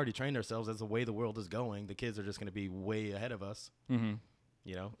we've already trained ourselves as the way the world is going. The kids are just going to be way ahead of us. Mm-hmm.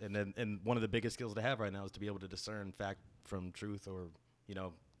 And one of the biggest skills to have right now is to be able to discern fact from truth, or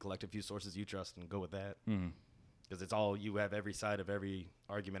collect a few sources you trust and go with that. Because it's all, you have every side of every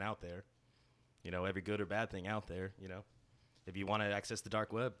argument out there. Every good or bad thing out there. If you want to access the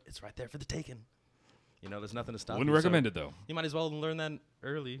dark web, it's right there for the taking. There's nothing to stop Wouldn't you. recommend So it though. You might as well learn that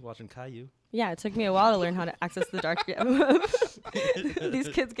early watching Caillou. Yeah, it took me a while to learn how to access the dark web. These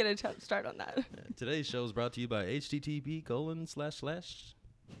kids get a tough start on that. Today's show is brought to you by http://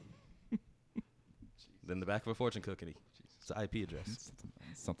 Then the back of a fortune cookie. It's the IP address.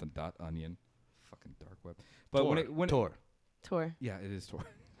 Something .onion, fucking dark web. But when Tor. Tour. yeah, it is Tor.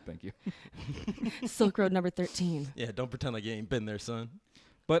 Thank you. Silk Road number 13. Yeah, don't pretend like you ain't been there, son.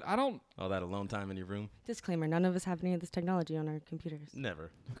 But I don't, All that alone time in your room. Disclaimer, none of us have any of this technology on our computers.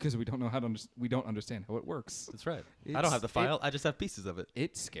 Never. because we don't know how to we don't understand how it works. That's right. I It's- don't have the file. I just have pieces of it.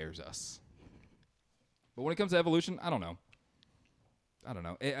 It scares us. But when it comes to evolution, I don't know.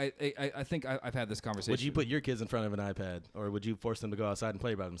 I think I've had this conversation. Would you put your kids in front of an iPad, or would you force them to go outside and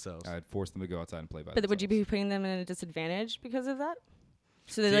play by themselves? I'd force them to go outside and play by But would you be themselves. putting them in a disadvantage because of that?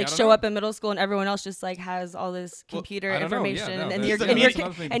 So they See, I like don't show know. up in middle school and everyone else just like has all this Well, computer I don't know. Yeah, information, no, and that's- your that's and your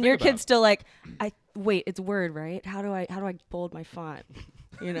another thing to and think your about. kid's still like, wait, it's Word, right? How do I bold my font?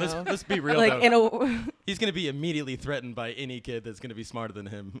 Let's be real, like though. in a He's going to be immediately threatened by any kid that's going to be smarter than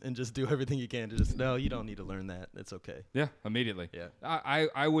him and just do everything you can to just, no, you don't need to learn that. It's okay. Yeah, immediately. Yeah.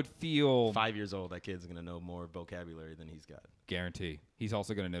 I would feel 5 years old, that kid's going to know more vocabulary than he's got. guarantee. He's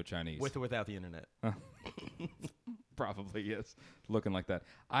also going to know Chinese. With or without the internet. Probably, yes. Looking like that.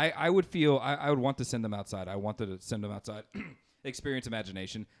 I would feel I would want to send them outside. I wanted to send them outside, experience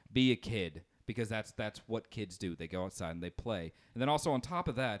imagination, be a kid, because that's what kids do. They go outside and they play. And then also on top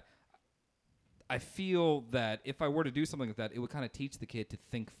of that, I feel that if I were to do something like that, it would kind of teach the kid to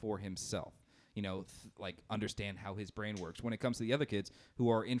think for himself. Like understand how his brain works. When it comes to the other kids who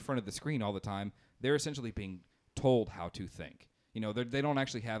are in front of the screen all the time, they're essentially being told how to think. They don't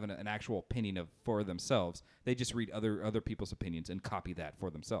actually have an actual opinion for themselves. They just read other people's opinions and copy that for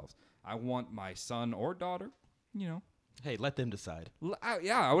themselves. I want my son or daughter, Hey, let them decide.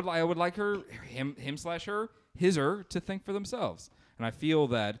 I would like him/her, his/her to think for themselves. And I feel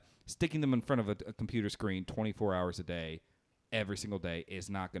that sticking them in front of a computer screen 24 hours a day, every single day, is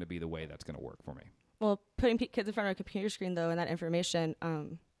not going to be the way that's going to work for me. well, putting kids in front of a computer screen though, and that information.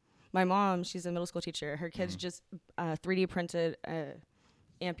 My mom, she's a middle school teacher. Her kids just 3D printed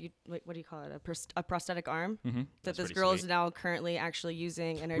what do you call it? A prosthetic arm that That's this pretty girl is sweet. now currently actually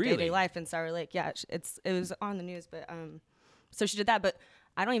using in her Really? day-to-day life in Sour Lake. Yeah, it was on the news, but so she did that. But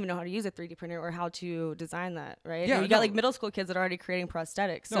I don't even know how to use a 3D printer or how to design that. Right? Yeah, And you got no. like middle school kids that are already creating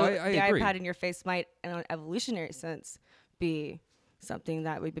prosthetics. So No, I the agree. iPad in your face might, in an evolutionary sense, be something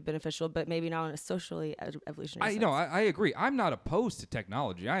that would be beneficial, but maybe not in a socially evolutionary sense. I agree. I'm not opposed to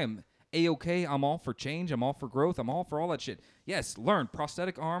technology. I am A-okay. I'm all for change. I'm all for growth. I'm all for all that shit. Yes, learn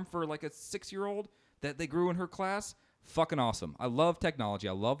prosthetic arm for like a 6-year-old that they grew in her class. Fucking awesome. I love technology.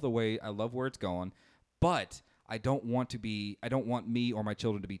 I love where it's going. But I don't want me or my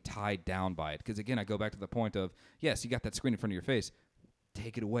children to be tied down by it. Because again, I go back to the point of, yes, you got that screen in front of your face.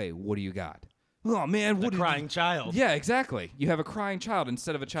 Take it away. What do you got? Oh man, The what crying child. Yeah, exactly. You have a crying child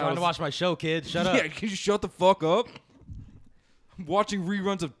instead of a child. Trying to watch my show, kid. Shut up. Yeah, can you shut the fuck up? I'm watching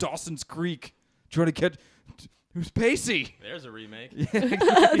reruns of Dawson's Creek, trying to catch. Who's Pacey? There's a remake. There you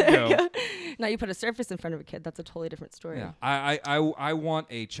go. Now you put a surface in front of a kid, that's a totally different story. Yeah, I want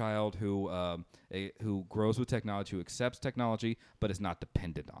a child who grows with technology, who accepts technology, but is not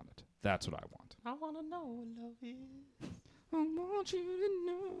dependent on it. That's what I want. I want to know what love is. I want you to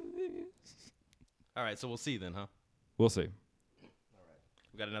know this. All right, so we'll see then, huh? We'll see.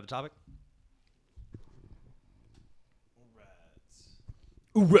 We got another topic? Right.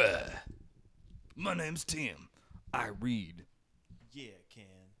 Hoorah! My name's Tim. I read. Yeah, Ken.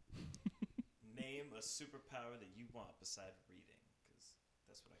 Name a superpower that you want beside reading, because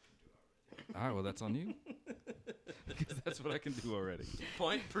that's what I can do already. All right, well, that's on you. Because that's what I can do already.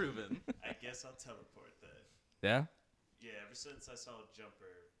 Point proven. I guess I'll teleport then. Yeah? Yeah, ever since I saw Jumper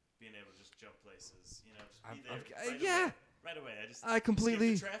being able to just jump places, you know, just be I'm- there. I'm- right yeah. Away. Right away. I just I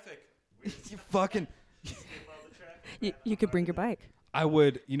completely- skip the traffic. We just You fucking... skip all the traffic. You could bring your bike. I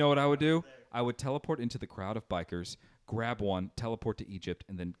would, you know what I would do? I would teleport into the crowd of bikers, grab one, teleport to Egypt,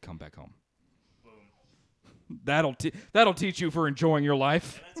 and then come back home. Boom. That'll teach you for enjoying your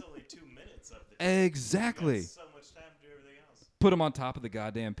life. And that's only 2 minutes of the day. Exactly. You got so much time to do everything else. Put them on top of the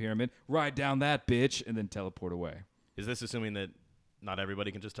goddamn pyramid, ride down that bitch, and then teleport away. Is this assuming that not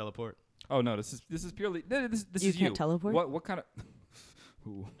everybody can just teleport? Oh no, this is purely this You is can't you. teleport? What kind of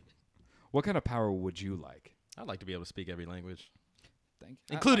Ooh. What kind of power would you like? I'd like to be able to speak every language, Thank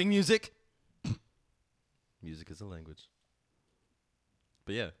you. including music. Music is a language.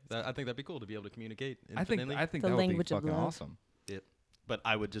 But yeah, I think that'd be cool to be able to communicate I think infinitely. I think The that would be language of fucking love. awesome. But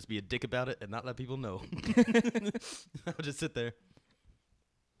I would just be a dick about it and not let people know. I would just sit there.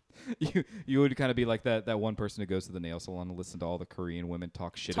 You would kind of be like that one person who goes to the nail salon and listen to all the Korean women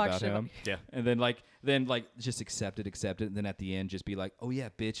talk shit Talk about shit him. Yeah. And then just accept it, and then at the end just be like, "Oh yeah,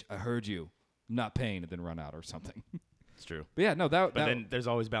 bitch, I heard you. I'm not paying," and then run out or something. It's true. But yeah, no, But then there's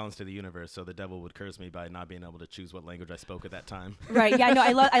always balance to the universe, so the devil would curse me by not being able to choose what language I spoke at that time. Right. Yeah. No.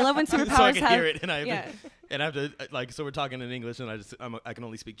 I love when superpowers so I can have. hear it, and I Yeah. have to like. So we're talking in English, and I can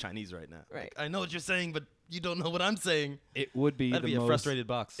only speak Chinese right now. Right. Like, I know what you're saying, but you don't know what I'm saying. it would be That'd the be a most frustrated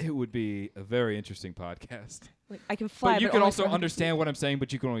box. It would be a very interesting podcast. Like, I can fly. But you can only also for 100 understand what I'm saying,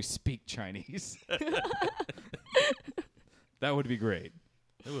 but you can only speak Chinese. That would be great.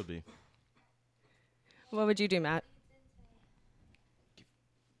 It would be. feet. What would you do, Matt?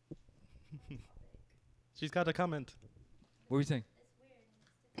 She's got a comment. What were you saying?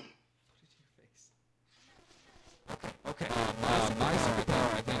 Okay. My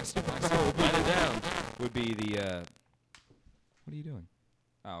superpower, I think, my superpower would be the. What are you doing?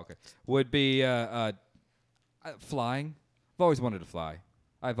 Oh, okay. Would be flying. I've always wanted to fly.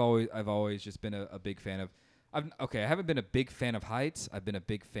 I've always just been a big fan of. I haven't been a big fan of heights. I've been a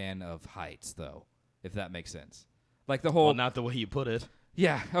big fan of heights, though, if that makes sense. Like the whole. Well, not the way you put it.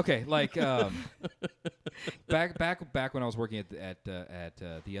 Yeah. Okay. Like back when I was working at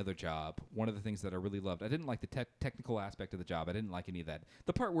the other job, one of the things that I really loved, I didn't like the technical aspect of the job. I didn't like any of that.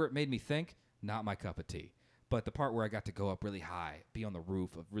 The part where it made me think, not my cup of tea. But the part where I got to go up really high, be on the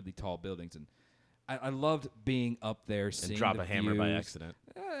roof of really tall buildings, and I loved being up there, seeing And drop the a hammer by views. accident.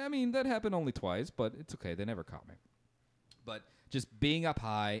 I mean, that happened only twice, but it's okay. They never caught me. But just being up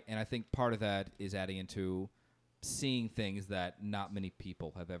high, and I think part of that is adding into seeing things that not many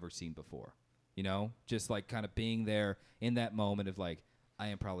people have ever seen before. You know, just like kind of being there in that moment of like, I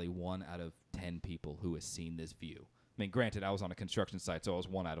am probably 1 out of 10 people who has seen this view. I mean, granted, I was on a construction site, so I was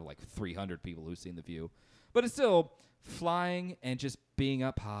 1 out of like 300 people who've seen the view. But it's still flying and just being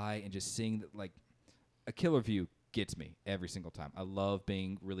up high and just seeing that, like, a killer view gets me every single time. I love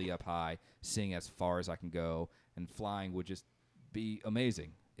being really up high, seeing as far as I can go, and flying would just be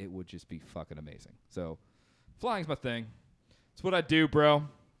amazing. It would just be fucking amazing. So flying's my thing. It's what I do, bro.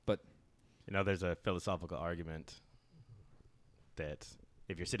 But You know, there's a philosophical argument that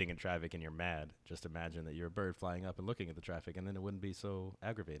if you're sitting in traffic and you're mad, just imagine that you're a bird flying up and looking at the traffic, and then it wouldn't be so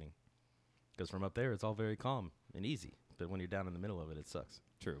aggravating. Because from up there, it's all very calm and easy. But when you're down in the middle of it, it sucks.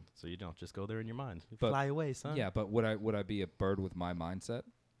 true. So you don't just go there in your mind. You But- fly away, son. Yeah, but would I be a bird with my mindset?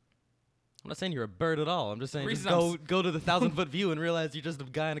 I'm not saying you're a bird at all. I'm just saying just Reason I'm go to the 1,000-foot view and realize you're just a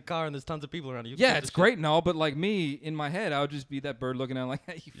guy in a car and there's tons of people around you. Yeah, it's great and all, but like me, in my head, I would just be that bird looking at it like,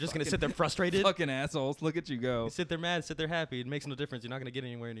 hey, you You're just going to fucking- sit there frustrated. fucking assholes. Look at you go. You sit there mad, sit there happy. It makes no difference. You're not going to get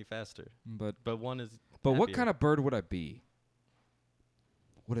anywhere any faster. But But one is what happier. kind of bird would I be?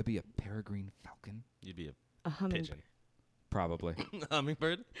 Would I be a peregrine falcon? You'd be A hummingbird. pigeon. Probably.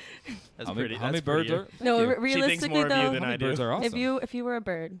 Hummingbird? That's Hummi- pretty. That's hummingbirds prettier. are. No, thank you. re- She thinks realistically more of you though, than I do. Hummingbirds are awesome. if you were a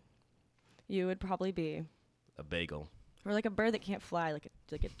bird, you would probably be A bagel. or like a bird that can't fly, like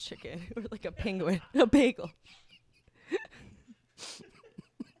a chicken or like a penguin, a bagel.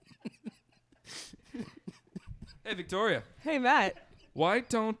 Hey, Victoria. Hey Matt, Why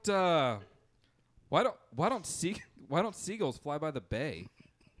don't seagulls fly by the bay?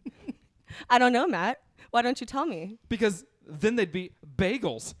 I don't know, Matt. Why don't you tell me? Because then they'd be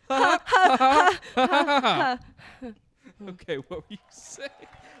bagels. Okay, what were you saying?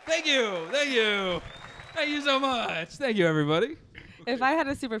 Thank you. Thank you. Thank you so much. Thank you, everybody. If I had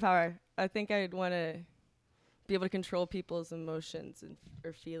a superpower, I think I'd want to be able to control people's emotions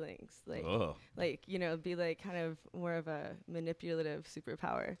or feelings, like be like kind of more of a manipulative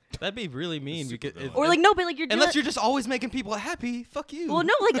superpower. That'd be really mean. Or like no, but like you're unless doing, you're just always making people happy. Fuck you. well,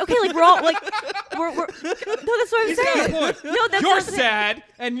 no, like okay, like we're all like we're no, that's what I'm saying. No, that's what You're I'm saying. sad,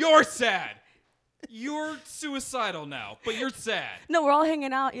 and you're sad. You're suicidal now, but you're sad. No, we're all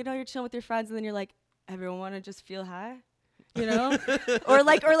hanging out. You're chilling with your friends, and then you're like, everyone want to just feel high, or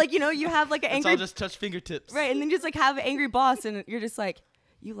like you have like an Let's angry all just touch fingertips. right, and then just like have an angry boss, and you're just like,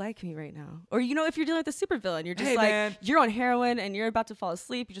 you like me right now, or if you're dealing with a supervillain, you're just Hey, like, man. you're on heroin and you're about to fall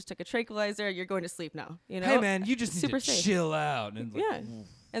asleep. You just took a tranquilizer. You're going to sleep now. Hey, man, you just need Super to safe. chill out. And like, Yeah,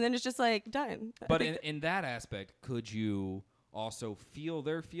 and then it's just like done. I But think in that aspect, could you also feel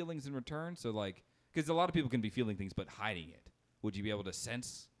their feelings in return? So, like, because a lot of people can be feeling things but hiding it. Would you be able to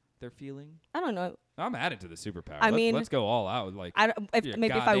sense their feeling? I don't know. I'm adding to the superpower. I mean, let's go all out. Like, Maybe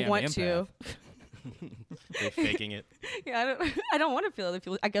if I want to. They're faking it. Yeah, I don't want to feel other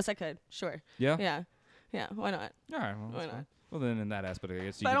people. I guess I could. Sure. yeah? Yeah. Why not? All right. Well, Why that's not? fine. Well, then in that aspect, I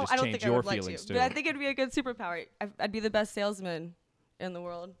guess you But could just I don't change think I your would like feelings to. too. But I think it'd be a good superpower. I'd be the best salesman in the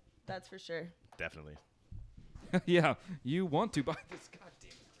world. That's for sure. Definitely. Yeah, you want to buy this. God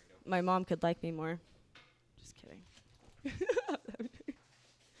damn it, Greedo. My mom could like me more. Just kidding.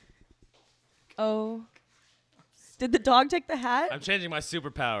 Oh. Did the dog take the hat? I'm changing my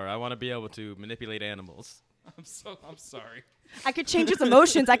superpower. I want to be able to manipulate animals. I'm sorry. I could change his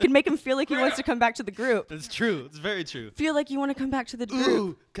emotions. I could make him feel like he wants to come back to the group. That's true. It's very true. Feel like you want to come back to the group.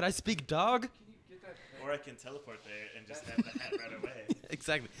 Ooh, could I speak dog? Or I can teleport there and just have the hat right away.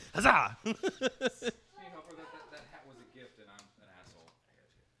 Exactly. Huzzah! That hat was a gift, and I'm an asshole.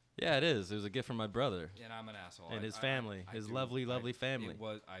 Yeah, it is. It was a gift from my brother. And I'm an asshole. And his family. His lovely, lovely family.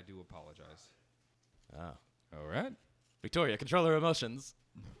 I do apologize. Oh. All right. Victoria, control her emotions.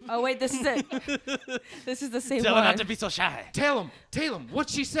 Oh, wait, this is it. This is the same Tell her one. not to be so shy. Tail him.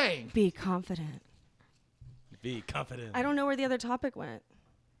 What's she saying? Be confident. Be confident. I don't know where the other topic went.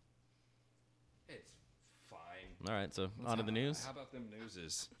 It's fine. All right, so on to the news. How about them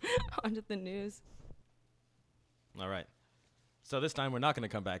newses? Onto the news. All right. So this time we're not going to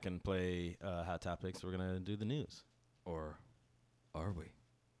come back and play Hot Topics. We're going to do the news. Or are we?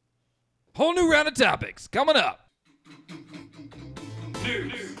 Whole new round of topics coming up.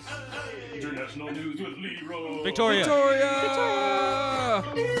 News. International news with Leroy. Victoria.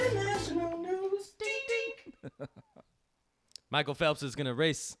 Michael Phelps is going to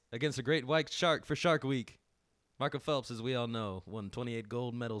race against a great white shark for Shark Week. Michael Phelps, as we all know, won 28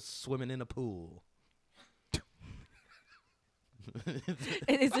 gold medals swimming in a pool.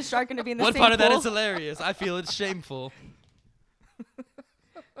 Is the shark going to be in the One same part of that pool? is hilarious. I feel it's shameful.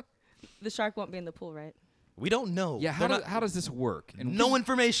 The shark won't be in the pool, right? We don't know. Yeah, how does this work? And No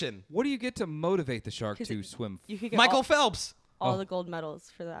information. what do you get to motivate the shark 'Cause to it- swim? You could get Michael Phelps. all the gold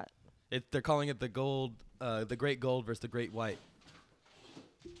medals for that. They're calling it the great gold versus the great white.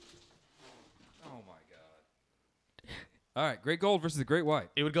 Oh my god. All right, great gold versus the great white.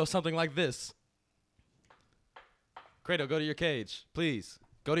 It would go something like this. Kratos, go to your cage. Please.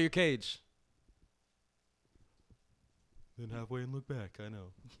 Go to your cage. Then halfway and look back. I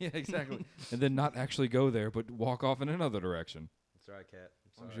know. Yeah, exactly. And then not actually go there, but walk off in another direction. That's right, Cat.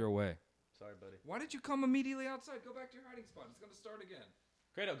 As long as you're away. Sorry, buddy. Why did you come immediately outside? Go back to your hiding spot. It's going to start again.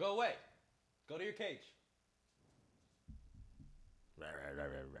 Kratos, go away. Go to your cage.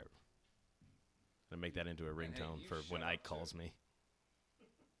 Gonna make that into a ringtone you for when shut Ike up, calls me.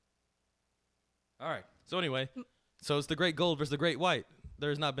 All right. So anyway, so it's the great gold versus the great white.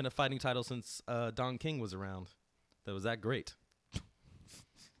 There's not been a fighting title since Don King was around. That was that great.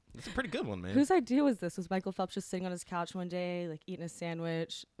 It's a pretty good one, man. Whose idea was this? Was Michael Phelps just sitting on his couch one day, like eating a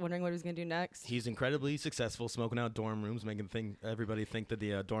sandwich, wondering what he was going to do next? He's incredibly successful, smoking out dorm rooms, making everybody think that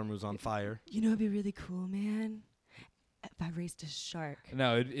the dorm room's on fire. You know, it'd be really cool, man, if I raced a shark.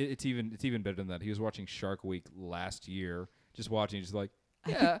 No, it's even better than that. He was watching Shark Week last year, just watching, just like,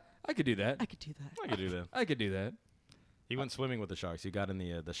 yeah, I could do that. I could do that. I could do that. I could do that. He went swimming with the sharks. He got in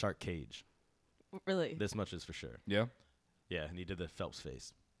the shark cage. Really? This much is for sure. Yeah. Yeah, and he did the Phelps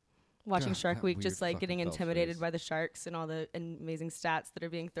face. Watching God, Shark that Week, weird just like fucking getting Phelps intimidated face. by the sharks and all the amazing stats that are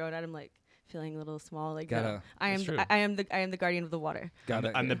being thrown at him, like feeling a little small. Like, Gotta- no, I am, That's true. I am the guardian of the water.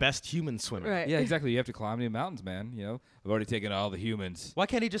 I'm the best human swimmer. Right. Yeah, exactly. You have to climb the mountains, man. You know, I've already taken all the humans. Why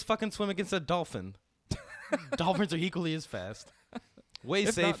can't he just fucking swim against a dolphin? Dolphins are equally as fast. Way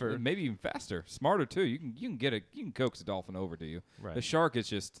If not, safer. maybe even faster, smarter too. You can coax a dolphin over to you. Right. The shark is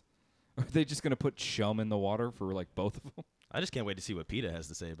just. Are they just gonna put chum in the water for like both of them? I just can't wait to see what PETA has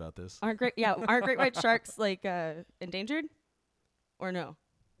to say about this. Aren't great white sharks like endangered, or no?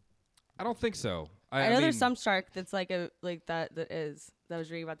 I don't think so. I know mean, there's some shark that's like that I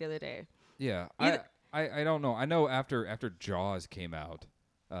was reading about the other day. Yeah, Either- I don't know. I know after Jaws came out,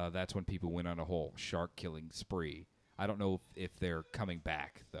 that's when people went on a whole shark killing spree. I don't know if they're coming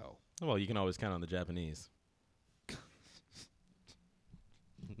back though. Well, you can always count on the Japanese.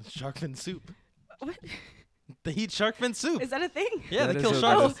 Shark fin soup. What They eat shark fin soup. is that a thing? Yeah, That they is kill a-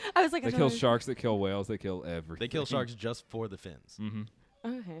 sharks. Oh, I was like, I They don't kill know. sharks. They kill whales. They kill everything. They kill sharks just for the fins. Mm-hmm.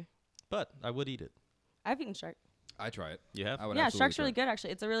 Okay, But I would eat it. I've eaten shark. I try it. You have? I would Yeah, absolutely shark's try really it. good actually.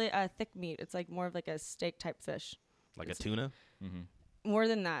 It's a really thick meat. It's like more of like a steak type fish. Like a tuna? More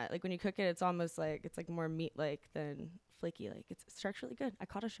than that, like when you cook it, it's almost like it's like more meat like than flaky. Like shark's really good. I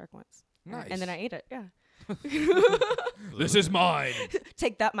caught a shark once. Nice. And then I ate it. Yeah. This is mine.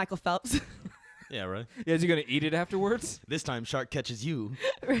 Take that, Michael Phelps. Yeah, right. Yeah, is he gonna eat it afterwards? This time shark catches you.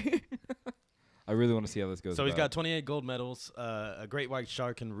 I really want to see how this goes. So he's about. got 28 gold medals. A great white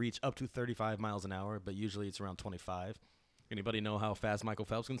shark can reach up to 35 miles an hour, but usually it's around 25. Anybody know how fast Michael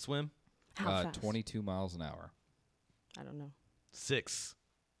Phelps can swim? How fast? 22 miles an hour. I don't know. 6.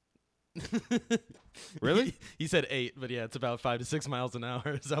 Really? He said 8, but yeah, it's about 5 to 6 miles an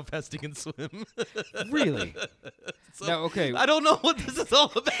hour is how fast he can swim. Really? So, Now, okay. I don't know what this is all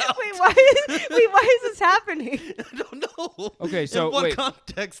about. Wait, why is this happening? I don't know. Okay, so in what wait.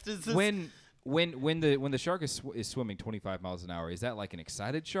 context is this? when the shark is swimming 25 miles an hour, is that like an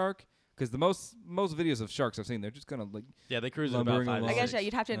excited shark? Because the most videos of sharks I've seen, they're just gonna like. Yeah, they cruise at about lumbering 5 to along. I guess 6. yeah,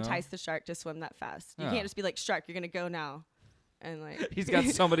 you'd have to No? entice the shark to swim that fast. You Yeah. can't just be like, shark, you're gonna go now, and like He's got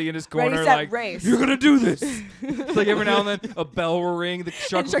somebody in his Ready, corner set, like, race. you're gonna do this. It's like every now and then a bell will ring, the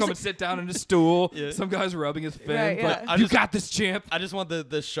shark will shark's come and sit down in his stool. Yeah. Some guy's rubbing his fin. Right, Like, yeah. you got this, champ. I just want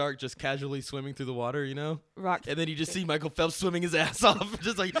the shark just casually swimming through the water, you know? rock. And then you just see Michael Phelps swimming his ass off,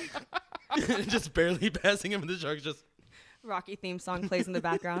 just like, just barely passing him, and the shark's just, Rocky theme song plays in the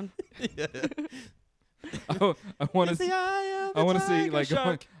background. yeah. I want to. I I want to see like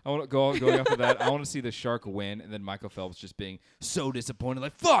I want to going off of that. I want to see the shark win, and then Michael Phelps just being so disappointed,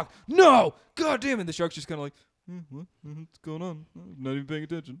 like "fuck, no, god damn it!" The shark's just kind of like, "What? What's going on? Not even paying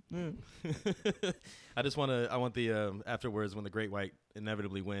attention." Yeah. I want the afterwards when the great white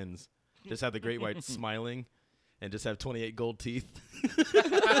inevitably wins, just have the great white smiling, and just have 28 gold teeth.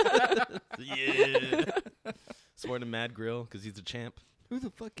 Yeah. Sporting a mad grill because he's a champ. Who the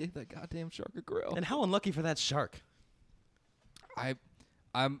fuck gave that goddamn shark a grill? And how unlucky for that shark. I'm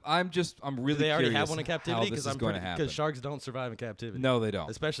really Do they already curious have one in how captivity? this is Because going to happen. sharks don't survive in captivity. No, they don't.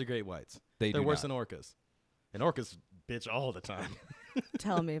 Especially great whites. They They're do worse not. than orcas. And orcas bitch all the time.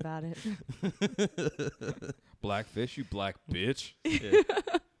 Tell me about it. Blackfish, you black bitch. Yeah.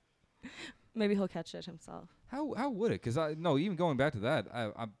 Maybe he'll catch it himself. How would it? Because even going back to that,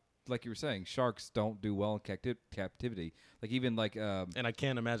 I'm like you were saying, sharks don't do well in captivity. Like even like And I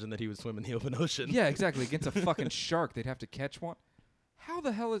can't imagine that he would swim in the open ocean. yeah, exactly. Against a fucking shark, they'd have to catch one. How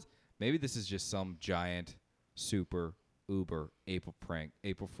the hell is? Maybe this is just some giant, super, uber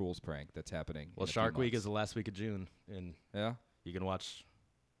April Fool's prank that's happening. Well, in a few Shark Week months. is the last week of June, and Yeah. you can watch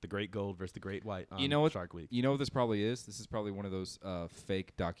the Great Gold versus the Great White on You know what? Shark Week. You know what this probably is? This is probably one of those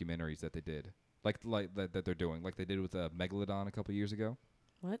fake documentaries that they did, like that they're doing, like they did with Megalodon a couple years ago.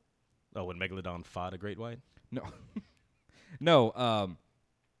 What? Oh, when Megalodon fought a Great White? No, no.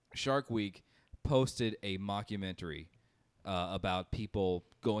 Shark Week posted a mockumentary about people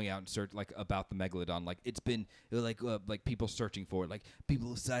going out and search about the megalodon. Like it's been like people searching for it. Like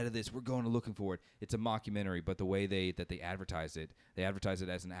people aside of this, we're going to looking for it. It's a mockumentary, but the way they advertise it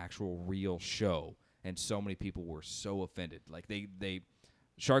as an actual real show, and so many people were so offended. Like they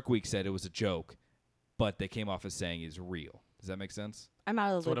Shark Week said it was a joke, but they came off as saying it's real. Does that make sense? I'm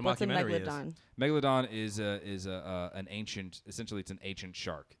out of the That's what loop. a What's a mockumentary is. megalodon? Megalodon is an ancient. Essentially, it's an ancient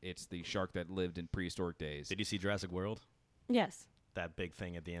shark. It's the shark that lived in prehistoric days. Did you see Jurassic World? Yes. That big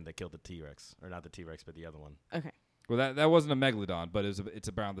thing at the end that killed the T-Rex. Or not the T-Rex, but the other one. Okay. Well, that wasn't a megalodon, but it's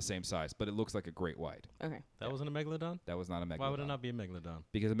around the same size. But it looks like a great white. Okay. That wasn't a Megalodon? That was not a megalodon. Why would it not be a Megalodon?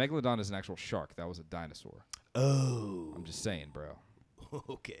 Because a megalodon is an actual shark. That was a dinosaur. Oh. I'm just saying, bro.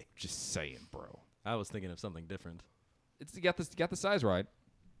 Okay. Just saying, bro. I was thinking of something different. It's you got the size right.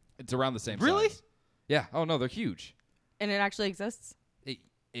 It's around the same Really? size. Yeah. Oh no, they're huge. And it actually exists? It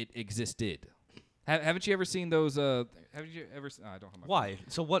existed. Haven't you ever seen those? Haven't you ever? I don't have my. Why?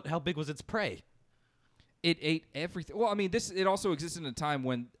 So what? How big was its prey? It ate everything. Well, I mean, it also existed in a time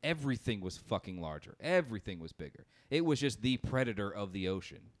when everything was fucking larger. Everything was bigger. It was just the predator of the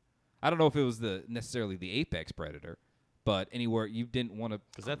ocean. I don't know if it was necessarily the apex predator, but anywhere you didn't want to.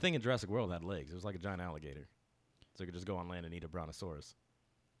 Because that thing in Jurassic World had legs. It was like a giant alligator. So it could just go on land and eat a brontosaurus.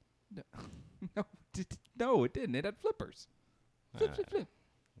 No, it didn't. It had flippers. Flip.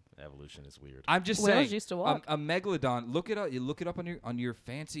 Evolution is weird. I'm just Whales saying. used to walk. A megalodon. Look it up. You look it up on your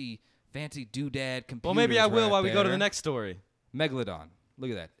fancy doodad computer. Well, maybe I will while we go to the next story. Megalodon.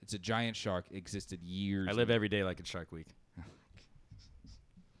 Look at that. It's a giant shark. It existed years. I live every day like it's Shark Week.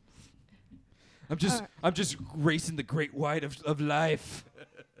 I'm just racing the great white of life.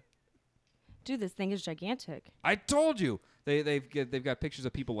 Dude, this thing is gigantic. I told you. They've got pictures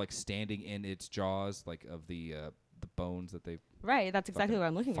of people like standing in its jaws, like of the bones that they've Right, that's exactly what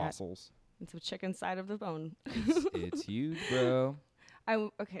I'm looking fossils. at. It's a chicken side of the bone. It's huge, bro.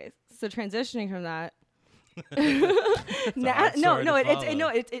 Okay, so transitioning from that. hard story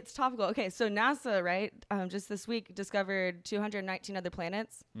to It's topical. Okay, so NASA, right, just this week discovered 219 other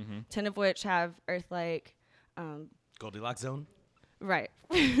planets, 10 of which have Earth-like. Goldilocks zone? Right.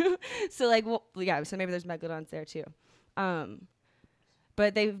 So so maybe there's megalodons there too.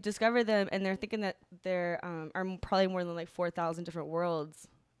 But they've discovered them, and they're thinking that there are probably more than like 4,000 different worlds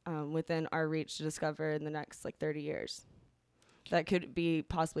within our reach to discover in the next like 30 years that could be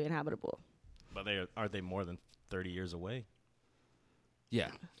possibly inhabitable. But aren't they more than 30 years away? Yeah.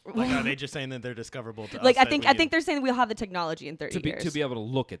 Like, are they just saying that they're discoverable to us? Like I think they're saying we'll have the technology in 30 years. To be able to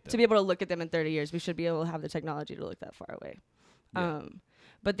look at them. To be able to look at them in 30 years, we should be able to have the technology to look that far away. Yeah.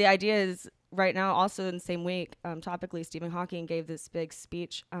 But the idea is right now, also in the same week, topically, Stephen Hawking gave this big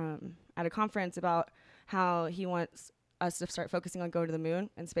speech at a conference about how he wants us to start focusing on going to the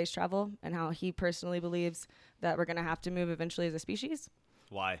moon and space travel, and how he personally believes that we're going to have to move eventually as a species.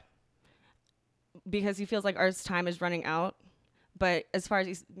 Why? Because he feels like Earth's time is running out. But as far as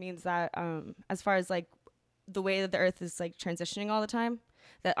he means that, as far as like the way that the Earth is like transitioning all the time,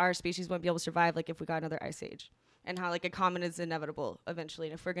 that our species won't be able to survive like if we got another ice age. And how like a comet is inevitable eventually.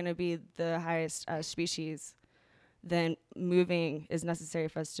 And if we're going to be the highest species, then moving is necessary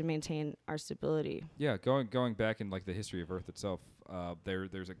for us to maintain our stability. Yeah, going back in like the history of Earth itself,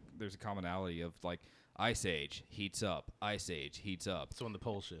 there's a commonality of like ice age heats up, ice age heats up. So when the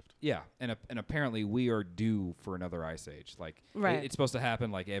poles shift. Yeah, and apparently we are due for another ice age. Like Right. it's supposed to happen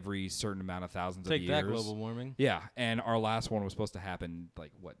like every certain amount of thousands Take of years. that, global warming. Yeah, and our last one was supposed to happen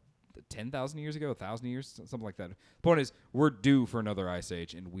like what? 10,000 years ago, 1,000 years, something like that. The point is, we're due for another ice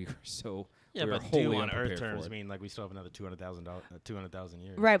age, and we are so Yeah, we are but wholly due on unprepared Earth for terms it. mean like we still have another 200,000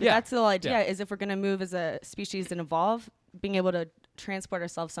 years. Right, but Yeah. that's the whole idea, Yeah. is if we're going to move as a species and evolve, being able to transport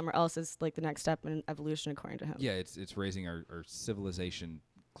ourselves somewhere else is like the next step in evolution, according to him. Yeah, it's raising our civilization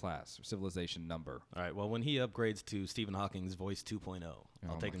class or civilization number. All right, well, when he upgrades to Stephen Hawking's voice 2.0,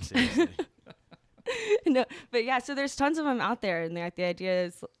 I'll Oh take my him seriously. No, but yeah, so there's tons of them out there, and the idea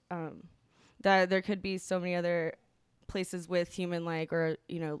is that there could be so many other places with human-like or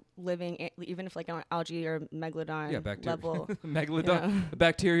living, even if like on algae or megalodon Yeah, bacteria. level. Megalodon,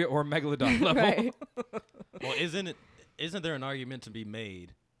 bacteria or megalodon level. Right. Well, isn't there an argument to be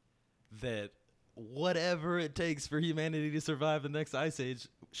made that whatever it takes for humanity to survive the next ice age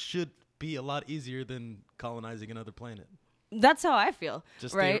should be a lot easier than colonizing another planet? That's how I feel,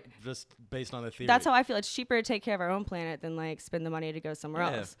 Just right? just based on the theory. That's how I feel. It's cheaper to take care of our own planet than like spend the money to go somewhere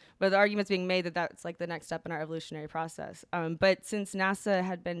Yeah. else. But the argument's being made that that's like the next step in our evolutionary process. But since NASA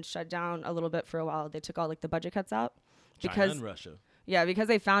had been shut down a little bit for a while, they took all like the budget cuts out China because and Russia. yeah, because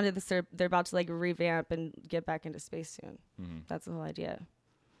they found it. They're about to like revamp and get back into space soon. Mm-hmm. That's the whole idea,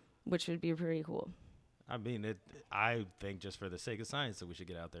 which would be pretty cool. I mean, I think just for the sake of science that we should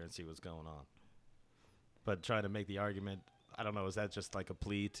get out there and see what's going on. But trying to make the argument, I don't know, is that just like a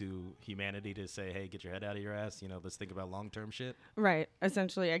plea to humanity to say, hey, get your head out of your ass? Let's think about long-term shit? Right.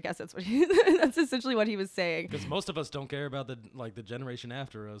 Essentially, I guess that's what that's essentially what he was saying. Because most of us don't care about the generation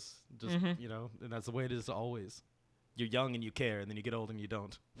after us. Just, Mm-hmm. and that's the way it is always. You're young and you care, and then you get old and you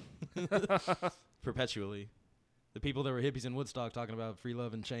don't. Perpetually. The people that were hippies in Woodstock talking about free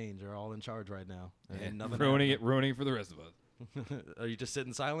love and change are all in charge right now. And nothing ruining happened. it for the rest of us. Are you just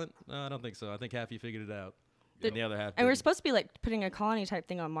sitting silent? No, I don't think so. I think half you figured it out. And the other half And we're didn't. supposed to be like putting a colony type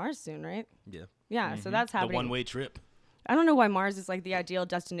thing on Mars soon, right? Yeah. Yeah. So that's The happening. one-way trip. I don't know why Mars is like the ideal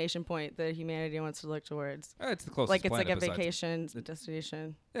destination point that humanity wants to look towards. It's the closest. Like it's like a planet besides- vacation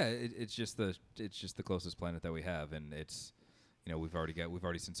destination. Yeah, it's just the closest planet that we have, and it's we've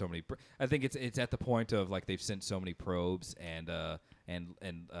already sent so many. I think it's at the point of like they've sent so many probes and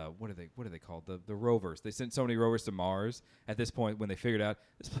what are they called, the rovers? They sent so many rovers to Mars at this point when they figured out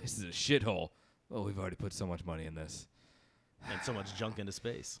this place is a shithole. well, we've already put so much money in this. And so much junk into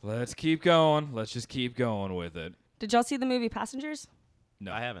space. Let's keep going. Let's just keep going with it. Did y'all see the movie Passengers?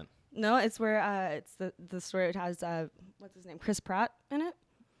 No. I haven't. No, it's where it's the story. It has what's his name, Chris Pratt in it,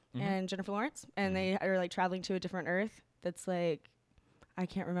 and Jennifer Lawrence, and they are like traveling to a different Earth. That's like, I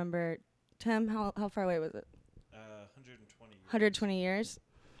can't remember. Tim, how far away was it? 120 years. 120 years.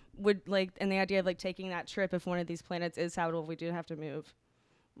 Would like, and the idea of like taking that trip, if one of these planets is habitable, we do have to move.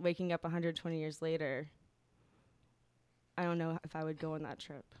 Waking up 120 years later, I don't know if I would go on that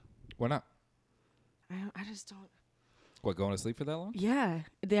trip. Why not? I just don't. What, going to sleep for that long? Yeah,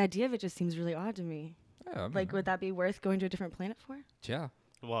 the idea of it just seems really odd to me. Yeah, I mean, Like, would that be worth going to a different planet for? yeah.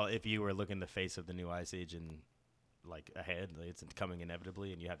 Well, if you were looking the face of the new ice age and like ahead, like, it's coming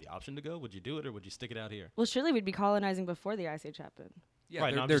inevitably, and you have the option to go, would you do it or would you stick it out here? Well, surely we'd be colonizing before the Ice Age happened. Yeah,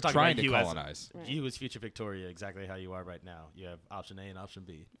 Right, no, I'm they're just talking trying about to you as- colonize. Right. You as future Victoria, exactly how you are right now. You have option A and option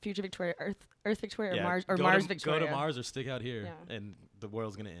B. Future Victoria, Earth Victoria, Yeah, or Mars, or go Mars to, Victoria. Go to Mars or stick out here, Yeah. and the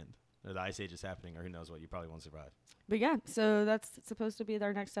world's gonna end. Or the ice age is happening, or who knows what. You probably won't survive. But yeah, so that's supposed to be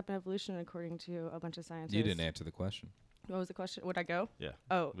our next step in evolution, according to a bunch of scientists. You didn't answer the question. What was the question? Would I go? Yeah.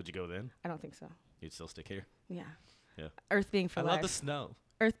 Oh, Would you go then? I don't think so. You'd still stick here. Yeah. Yeah. Earth being for I life. love the snow.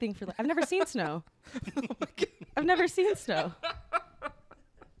 Earth being for life. I've never seen snow. Oh I've never seen snow.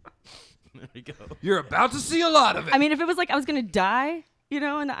 There we go. You're about to see a lot of it. I mean, if it was like I was gonna die, you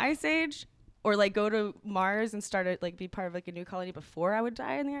know, in the Ice Age, or like go to Mars and start it, like be part of like a new colony before I would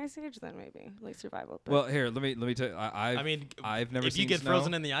die in the Ice Age, then maybe like survival. But Well, here, let me tell you. I mean, I've never if seen you get snow.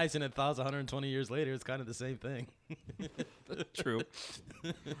 frozen in the ice and it thaws 120 years later, it's kind of the same thing. True.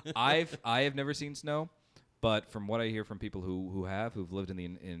 I have never seen snow, but from what I hear from people who've lived in the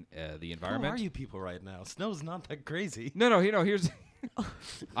Who environment. are you people right now? Snow's not that crazy. No, here's.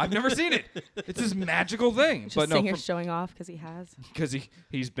 I've never seen it. It's this magical thing, just but no, sitting here showing off because he has. because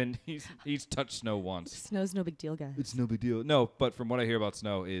he's touched snow once. Snow's no big deal, guys. It's no big deal. No, but from what I hear about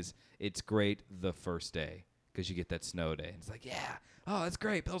snow is it's great the first day because you get that snow day. It's like, yeah, oh, that's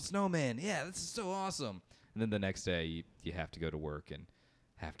great. Build snowman. Yeah, this is so awesome. And then the next day you have to go to work and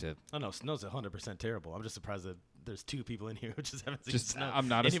have to. Oh no, snow's 100% terrible. I'm just surprised that there's two people in here who just haven't seen Just snow. I'm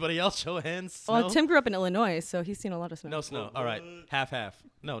not. Anybody else show of hands? Snow? Well, Tim grew up in Illinois, so he's seen a lot of snow. No snow. All right, half.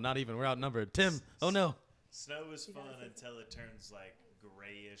 No, not even. We're outnumbered. Tim. Oh no. Snow is fun until it turns like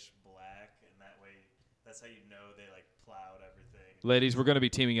grayish black, and that way, that's how you know they like plowed everything. Ladies, we're going to be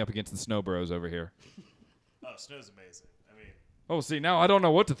teaming up against the Snow Bros over here. Oh, snow's amazing. I mean, Oh, see, now I don't know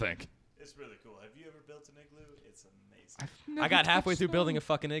what to think. it's really cool. Have you ever built an igloo? It's amazing. I got halfway through building a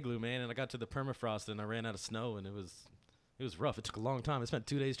fucking igloo, man, and I got to the permafrost and I ran out of snow, and it was rough. It took a long time. I spent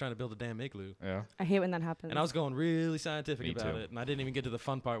 2 days trying to build a damn igloo. Yeah. I hate when that happens. And I was going really scientific Me about too. it, and I didn't even get to the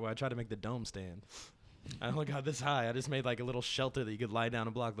fun part where I tried to make the dome stand. I only got this high. I just made like a little shelter that you could lie down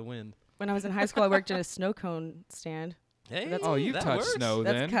and block the wind. When I was in high school, I worked in a snow cone stand. Hey, Oh, you've that touched works. snow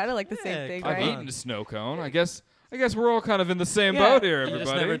That's then. kind of like the Yeah, same thing, come I've right? on. eaten a snow cone. I guess we're all kind of in the same Yeah. boat here, You just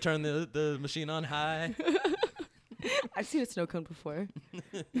everybody. never turn the machine on high. I've seen a snow cone before.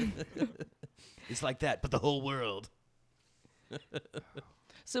 It's like that, but the whole world.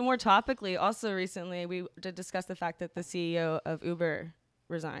 So more topically, also recently, we did discuss the fact that the CEO of Uber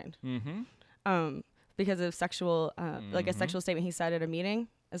resigned because of sexual, like a sexual statement he said at a meeting,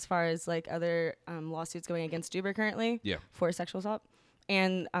 as far as like other lawsuits going against Uber currently Yeah. for sexual assault,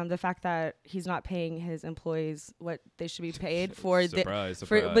 and the fact that he's not paying his employees what they should be paid for Surprise,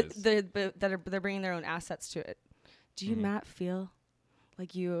 but surprise. they're bringing their own assets to it. Do you, Matt, feel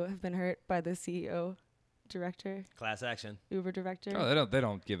like you have been hurt by the CEO, director, Class action. Uber director? Oh, they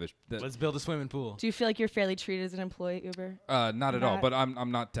don't give a. Let's build a swimming pool. Do you feel like you're fairly treated as an employee at Uber? Not at all. Matt? But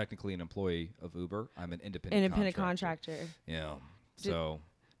I'm not technically an employee of Uber. I'm an independent Contractor. Yeah. Do- So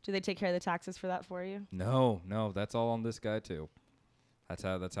Do they take care of the taxes for that for you? no, that's all on this guy too. That's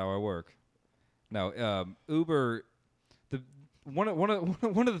how I work. No, Uber. One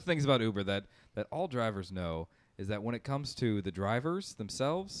of the things about Uber that all drivers know is that when it comes to the drivers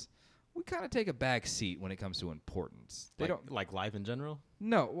themselves, we kind of take a back seat when it comes to importance. They don't. like life in general.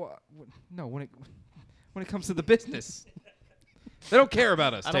 No, no. When it comes to the business, they don't care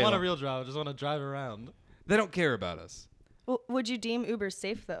about us. I don't want a Taylor. real drive. I just want to drive around. They don't care about us. Well, would you deem Uber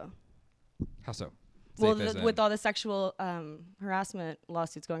safe though? How so? Well, Safe as in- with all the sexual harassment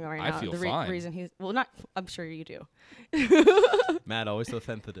lawsuits going on right I now, feel the fine. reason he's not, I'm sure you do. Matt, always so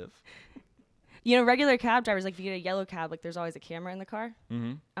sensitive. You know, regular cab drivers, like if you get a yellow cab, like there's always a camera in the car,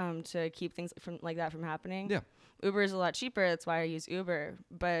 Mhm. to keep things from like that from happening. Yeah. Uber is a lot cheaper. That's why I use Uber.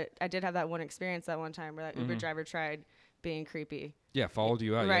 But I did have that one experience that one time where that Mm-hmm. Uber driver tried being creepy. Yeah, followed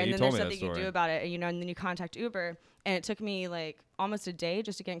you out. Right, Yeah, and you then told there's me that something you story. do about it, and and then you contact Uber, and it took me like almost a day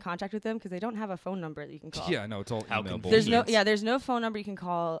just to get in contact with them because they don't have a phone number that you can call. Yeah, no, it's all How email convenient. bullshit. There's no phone number you can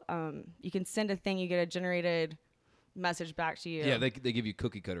call. You can send a thing, you get a generated message back to you. Yeah, they give you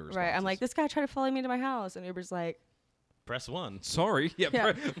cookie cutter responses. right. I'm like, this guy tried to follow me to my house, and Uber's like, Press 1. Sorry. Yeah,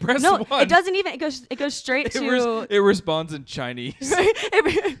 Yeah. press no, 1. it doesn't even. It goes straight to. It responds in Chinese.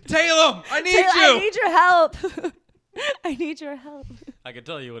 It- Talem, I need Taylor, you. I need your help. I need your help. I could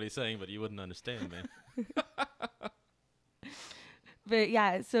tell you what he's saying, but you wouldn't understand, man. But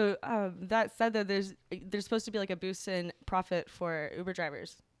yeah, so that said, though, there's supposed to be like a boost in profit for Uber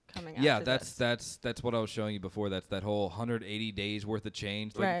drivers coming out. Yeah, that's what I was showing you before. That's that whole 180 days worth of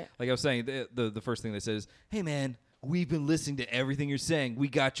change. Like, Right. like I was saying, the first thing they said is, "Hey man, we've been listening to everything you're saying. We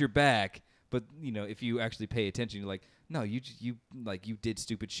got your back." But if you actually pay attention, you're like, "No, you did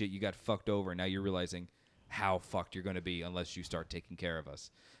stupid shit. You got fucked over. And now you're realizing how fucked you're going to be unless you start taking care of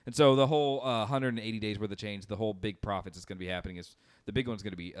us." And so the whole 180 days worth of change, the whole big profits that's going to be happening is the big one's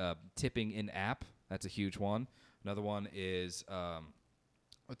going to be tipping in app. That's a huge one. Another one is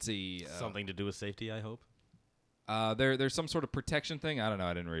let's see. Something to do with safety, I hope. There's some sort of protection thing. I don't know.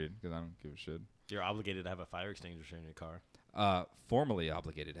 I didn't read it because I don't give a shit. You're obligated to have a fire extinguisher in your car. Formally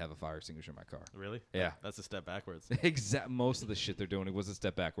obligated to have a fire extinguisher in my car. Really? Yeah. That's a step backwards. Most of the shit they're doing, it was a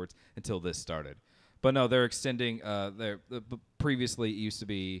step backwards until this started. But no, they're extending. Previously, it used to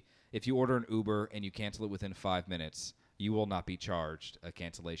be if you order an Uber and you cancel it within 5 minutes, you will not be charged a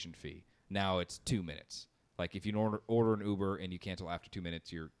cancellation fee. Now it's 2 minutes. Like if you order an Uber and you cancel after 2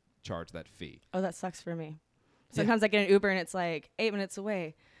 minutes, you're charged that fee. Oh, that sucks for me. Sometimes I get an Uber and it's like 8 minutes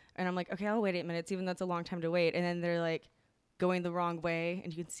away, and I'm like, okay, I'll wait 8 minutes, even though it's a long time to wait. And then they're like going the wrong way,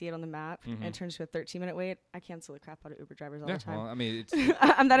 and you can see it on the map, and it turns to a 13-minute wait. I cancel the crap out of Uber drivers all the time. Well, I mean, it's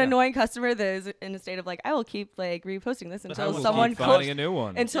I'm that annoying customer that is in a state of like, I will keep like reposting this how until will someone keep quotes. finding a new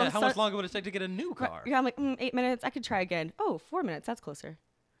one. Until How much longer would it take to get a new car? Yeah, I'm like 8 minutes. I could try again. Oh, 4 minutes. That's closer.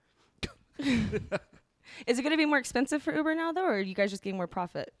 Is it going to be more expensive for Uber now, though, or are you guys just getting more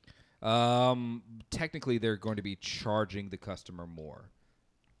profit? Technically, they're going to be charging the customer more,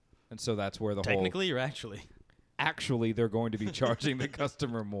 and so that's where the Technically or actually? Actually, they're going to be charging the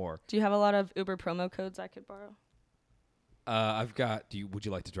customer more. Do you have a lot of Uber promo codes I could borrow? I've got. Would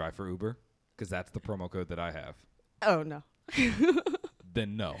you like to drive for Uber? Because that's the promo code that I have. Oh, no.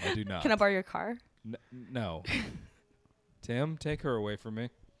 Then no, I do not. Can I borrow your car? No. Tim, take her away from me.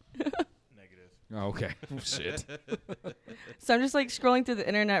 Negative. Oh, okay. Shit. So I'm just like scrolling through the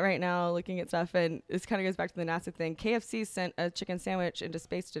internet right now, looking at stuff, and this kind of goes back to the NASA thing. KFC sent a chicken sandwich into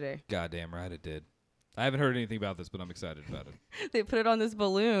space today. Goddamn right it did. I haven't heard anything about this, but I'm excited about it. They put it on this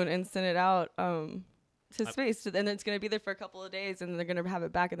balloon and sent it out to space, and it's going to be there for a couple of days, and they're going to have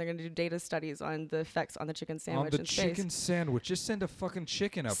it back, and they're going to do data studies on the effects on the chicken sandwich On the in chicken space. sandwich, just send a fucking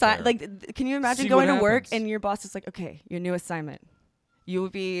chicken up Si- there. like, can you imagine See going what to work happens. and your boss is like, okay, your new assignment. You will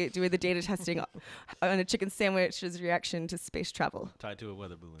be doing the data testing on a chicken sandwich's reaction to space travel. Tied to a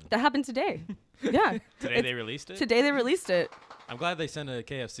weather balloon. That happened today. Yeah. Today they released it? Today they released it. I'm glad they sent a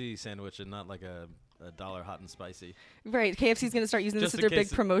KFC sandwich and not like a dollar hot and spicy. Right. KFC's going to start using Just this as in their big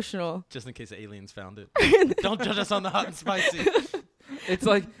case promotional. Just in case the aliens found it. Don't judge us on the hot and spicy. it's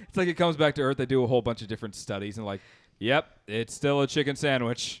like it comes back to Earth. They do a whole bunch of different studies and like, yep, it's still a chicken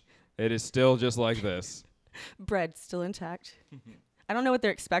sandwich. It is still just like this. Bread still intact. I don't know what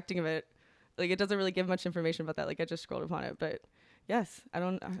they're expecting of it. Like, it doesn't really give much information about that. Like, I just scrolled upon it, but yes, I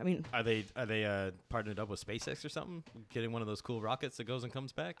mean, Are they partnered up with SpaceX or something? Getting one of those cool rockets that goes and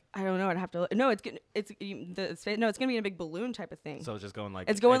comes back? I don't know. I'd have to. No, it's gonna be in a big balloon type of thing. So it's just going like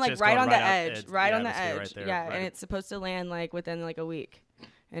It's going like right on the out- edge, it's- right yeah, on the it's gonna be edge. right there, Yeah, right and up- it's supposed to land like within like a week,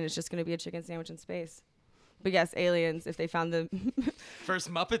 and it's just gonna be a chicken sandwich in space. But yes, aliens, if they found the First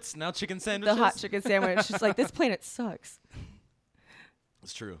Muppets, now chicken sandwiches. the hot chicken sandwich, it's like this planet sucks.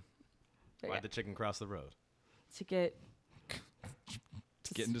 It's true. But Why'd yeah, the chicken cross the road? to get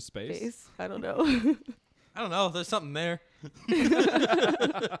To get into space. space, I don't know. I don't know. There's something there.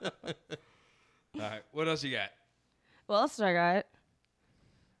 All right, what else you got? What else do I got?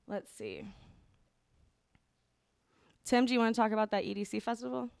 Let's see. Tim, do you want to talk about that EDC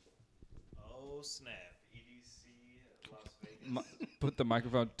festival? Oh snap! EDC Las Vegas. Put the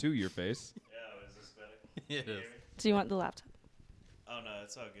microphone to your face. Yeah, is this better? It Can you is. hear me? Do you want the laptop? Oh no,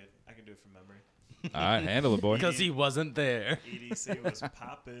 it's all good. I can do it from memory. All right, handle it, boy. Because he wasn't there. EDC was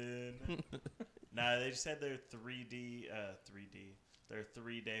popping. Nah, they just had their 3-day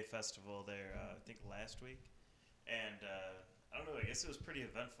festival there, I think last week. And I don't know, I guess it was pretty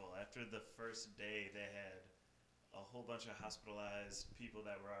eventful. After the first day, they had a whole bunch of hospitalized people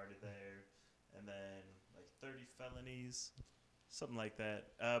that were already there. And then like 30 felonies, something like that.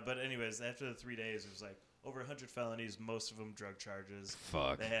 But anyways, after the 3 days, it was like over 100 felonies, most of them drug charges.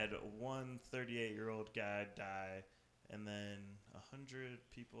 Fuck. They had one 38-year-old guy die, and then 100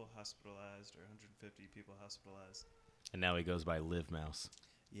 people hospitalized, or 150 people hospitalized. And now he goes by Live Mouse.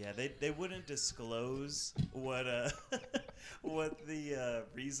 Yeah, they wouldn't disclose what what the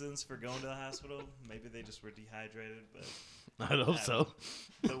reasons for going to the hospital. Maybe they just were dehydrated, but I'd hope so.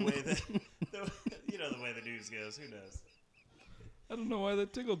 the way that the way the news goes, who knows? I don't know why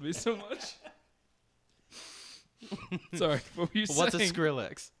that tickled me so much. Sorry, what were you What's a saying?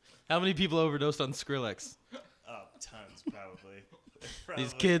 Skrillex? How many people overdosed on Skrillex? Oh, tons probably.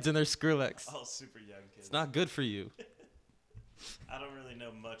 These kids and their Skrillex. all super young kids. It's not good for you. I don't really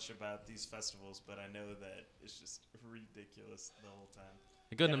know much about these festivals, but I know that it's just ridiculous the whole time.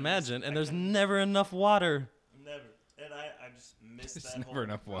 I couldn't Yeah, imagine. I And there's couldn't- never enough water. Never. And I just miss There's that never whole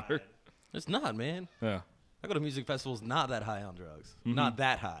enough water. vibe. It's not, man. Yeah. I go to music festivals not that high on drugs. Not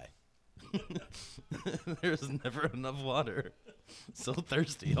that high. There's never enough water. So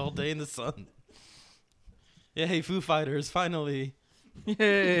thirsty all day in the sun. Yeah, hey, Foo Fighters, finally.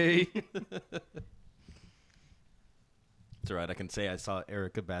 Yay. It's all right. I can say I saw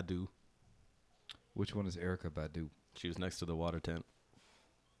Erica Badu. Which one is Erica Badu? She was next to the water tent.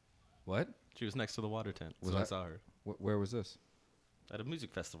 What? She was next to the water tent. Was So I that- saw her Where was this? at a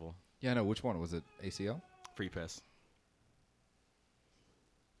music festival. Yeah, no. Which one was it? ACL? Free Press.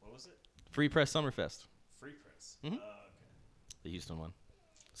 What was it? Free Press Summerfest. Free Press. Mhm. Okay. The Houston one.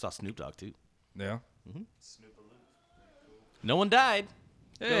 Saw Snoop Dogg too. Yeah. Snoop-a-loop. No one died.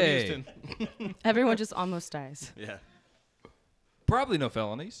 Go Hey. Houston. Everyone just almost dies. Yeah. Probably no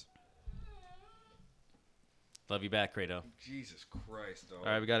felonies. Love you back, Credo. Jesus Christ, dog. All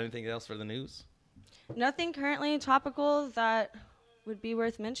right, we got anything else for the news? Nothing currently topical that would be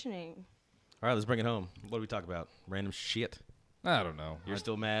worth mentioning. All right, let's bring it home. What do we talk about? Random shit. I don't know. You're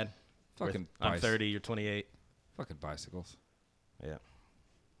still mad? fucking. I'm 30. You're 28. Fucking bicycles. Yeah.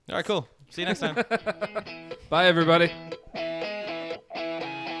 All right, cool. See you next time. Bye, everybody.